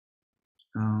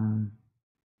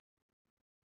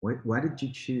 Why did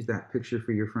you choose that picture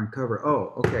for your front cover?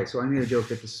 Oh, okay. So I made a joke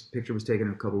that this picture was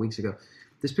taken a couple weeks ago.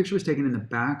 This picture was taken in the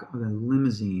back of a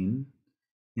limousine.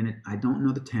 I don't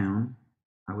know the town.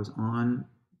 I was on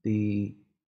the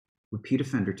repeat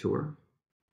offender tour.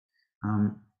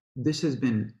 This has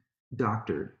been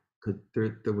doctored because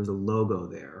there was a logo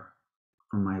there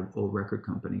from my old record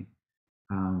company.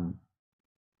 And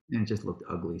it just looked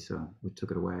ugly, so we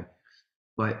took it away.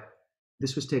 But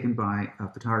this was taken by a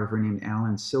photographer named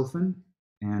Alan Silfen,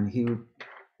 and he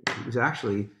was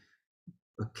actually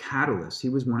a catalyst. He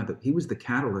was the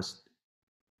catalyst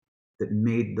that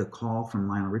made the call from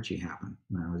Lionel Richie happen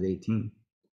when I was 18.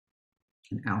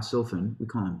 And Al Silfen, we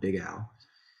call him Big Al,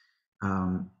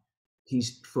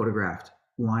 he's photographed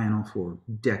Lionel for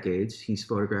decades. He's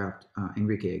photographed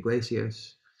Enrique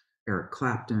Iglesias, Eric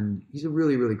Clapton. He's a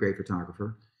really, really great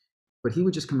photographer. But he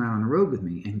would just come out on the road with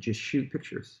me and just shoot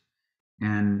pictures.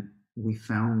 And we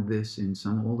found this in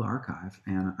some old archive,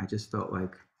 and I just felt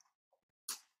like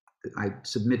I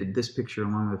submitted this picture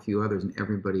along with a few others, and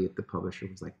everybody at the publisher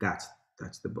was like, that's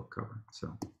the book cover.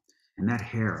 So, and that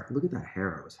hair, look at that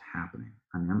hair that was happening.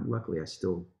 I mean, luckily I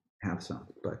still have some,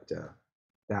 but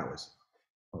that was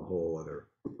a whole other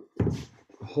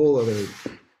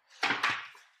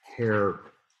hair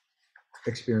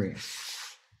experience.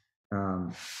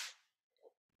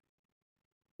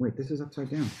 Wait, this is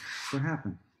upside down. What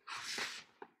happened?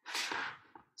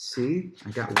 See,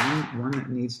 I got one that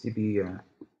needs to be.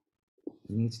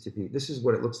 This is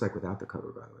what it looks like without the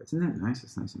cover, by the way. Isn't that nice?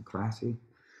 It's nice and classy.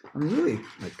 I'm really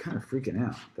kind of freaking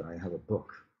out that I have a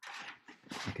book.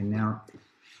 I can now,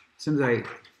 as soon as I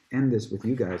end this with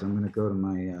you guys, I'm going to go to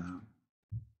my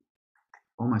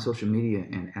all my social media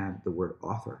and add the word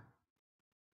author.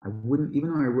 I wouldn't,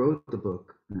 even though I wrote the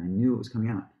book and I knew it was coming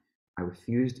out, I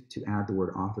refused to add the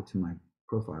word author to my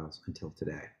profiles until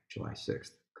today, July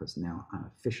 6th, because now I'm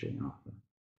officially an author.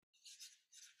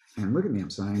 And look at me, I'm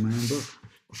signing my own book.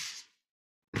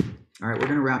 All right, we're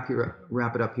going to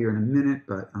wrap it up here in a minute,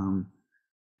 but a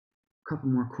couple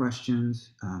more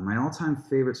questions. My all-time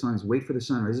favorite song is Wait for the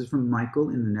Sunrise. This is from Michael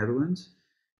in the Netherlands.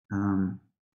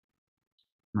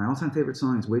 My all-time favorite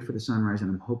song is Wait for the Sunrise, and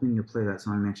I'm hoping you'll play that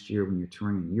song next year when you're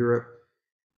touring in Europe.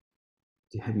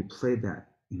 have you played that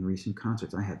in recent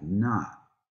concerts? I have not.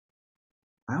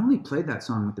 I only played that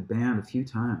song with the band a few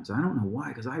times. I don't know why,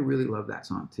 because I really love that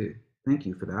song too. Thank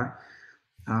you for that.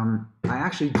 I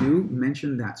actually do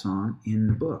mention that song in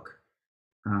the book.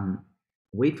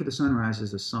 Wait for the Sunrise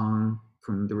is a song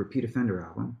from the Repeat Offender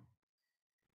album.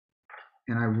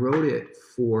 And I wrote it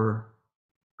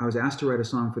I was asked to write a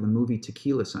song for the movie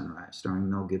Tequila Sunrise, starring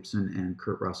Mel Gibson and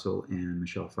Kurt Russell and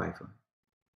Michelle Pfeiffer.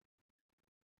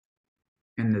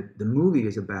 And the movie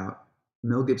is about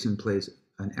Mel Gibson plays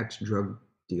an ex-drug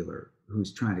dealer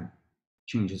who's trying to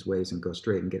change his ways and go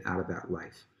straight and get out of that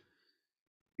life.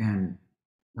 And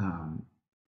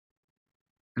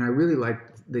I really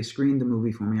they screened the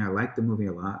movie for me. I liked the movie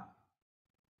a lot.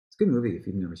 It's a good movie if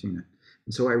you've never seen it.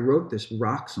 And so I wrote this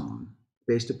rock song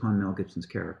based upon Mel Gibson's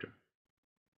character.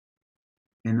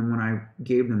 And then when I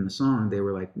gave them the song, they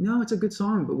were like, no, it's a good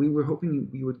song, but we were hoping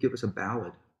you would give us a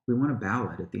ballad. We want a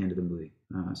ballad at the end of the movie.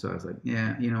 So I was like,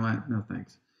 yeah, you know what? No,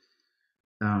 thanks.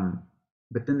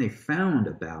 But then they found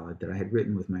a ballad that I had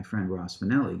written with my friend Ross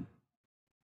Finelli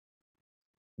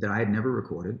that I had never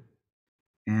recorded.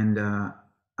 And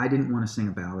I didn't want to sing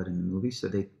a ballad in the movie,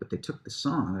 but they took the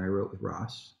song that I wrote with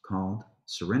Ross called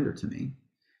Surrender to Me,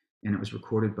 and it was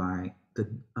recorded by the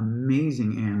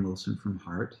amazing Ann Wilson from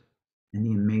Heart and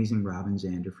the amazing Robin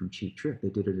Zander from Cheap Trick. They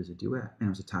did it as a duet, and it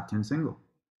was a top 10 single.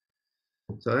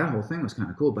 So that whole thing was kind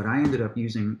of cool, but I ended up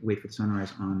using Wait for the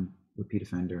Sunrise on Repeat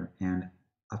Offender, and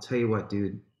I'll tell you what,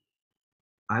 dude,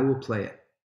 I will play it.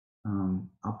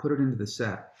 I'll put it into the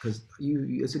set because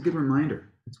it's a good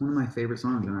reminder. It's one of my favorite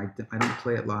songs, and I don't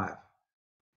play it live.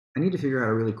 I need to figure out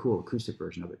a really cool acoustic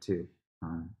version of it too.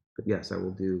 But yes, I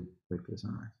will do Wait for the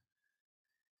Sunrise.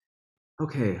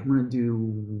 Okay, I'm going to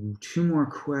do 2 more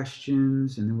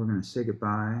questions, and then we're going to say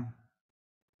goodbye.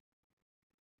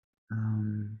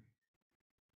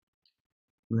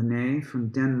 Lene from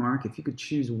Denmark, if you could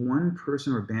choose one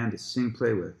person or band to sing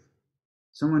play with,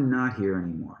 someone not here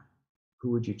anymore,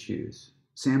 who would you choose?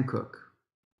 Sam Cooke.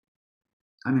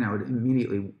 I mean, I would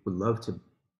love to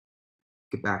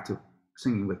get back to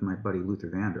singing with my buddy Luther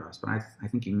Vandross, but I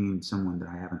think you mean someone that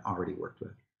I haven't already worked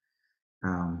with.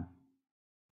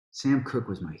 Sam Cooke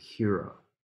was my hero.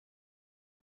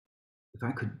 If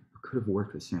I could have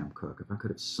worked with Sam Cooke, if I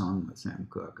could have sung with Sam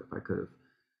Cooke, if I could have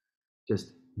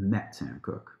just met Sam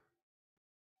Cooke,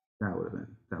 that would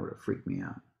have freaked me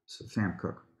out. So Sam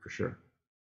Cooke for sure.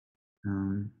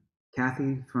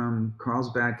 Kathy from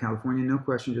Carlsbad, California. No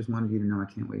question, just wanted you to know I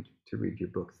can't wait to read your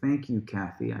book. Thank you,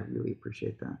 Kathy. I really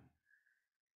appreciate that.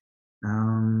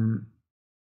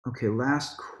 Okay,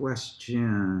 last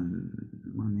question. I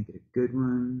want to make it a good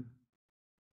one.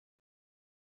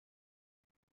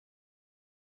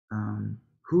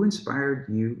 Who inspired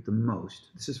you the most?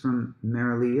 This is from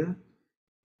Marilia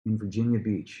in Virginia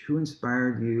Beach. Who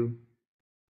inspired you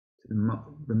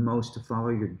the most to follow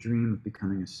your dream of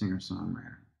becoming a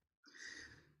singer-songwriter?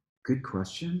 Good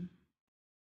question.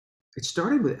 It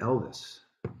started with Elvis,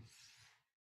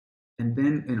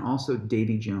 and also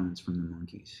Davy Jones from the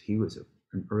Monkees. He was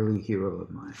an early hero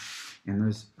of mine.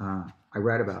 And I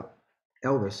write about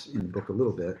Elvis in the book a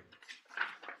little bit,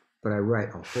 but I write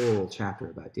a whole chapter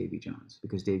about Davy Jones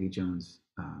because Davy Jones,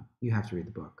 you have to read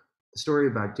the book. The story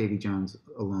about Davy Jones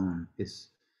alone it's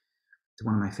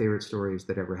one of my favorite stories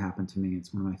that ever happened to me.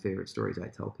 It's one of my favorite stories I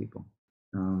tell people.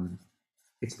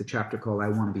 It's the chapter called I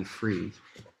Want to Be Free,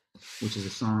 which is a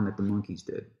song that the Monkees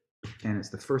did. And it's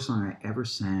the first song I ever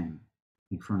sang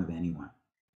in front of anyone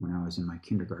when I was in my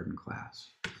kindergarten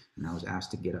class. And I was asked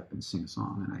to get up and sing a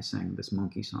song. And I sang this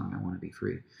Monkey song, I Want to Be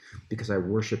Free, because I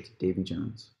worshiped Davy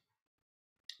Jones.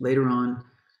 Later on,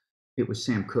 it was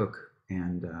Sam Cooke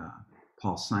and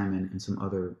Paul Simon and some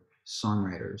other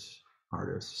songwriter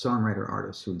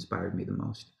artists who inspired me the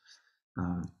most.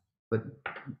 But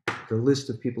the list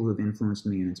of people who've influenced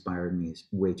me and inspired me is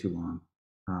way too long.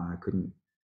 I couldn't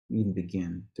even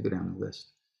begin to go down the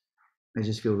list. I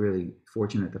just feel really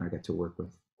fortunate that I got to work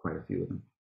with quite a few of them.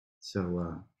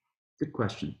 So good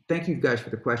question. Thank you guys for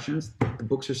the questions. The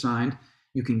books are signed.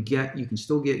 You can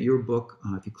still get your book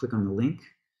if you click on the link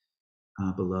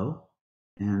below.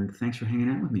 And thanks for hanging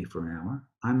out with me for an hour.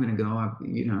 I'm going to go,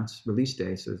 it's release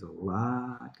day, so there's a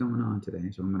lot going on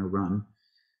today, so I'm going to run.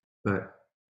 But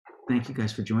thank you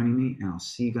guys for joining me, and I'll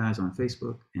see you guys on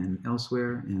Facebook and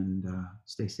elsewhere, and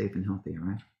stay safe and healthy, all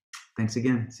right? Thanks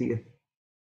again. See you.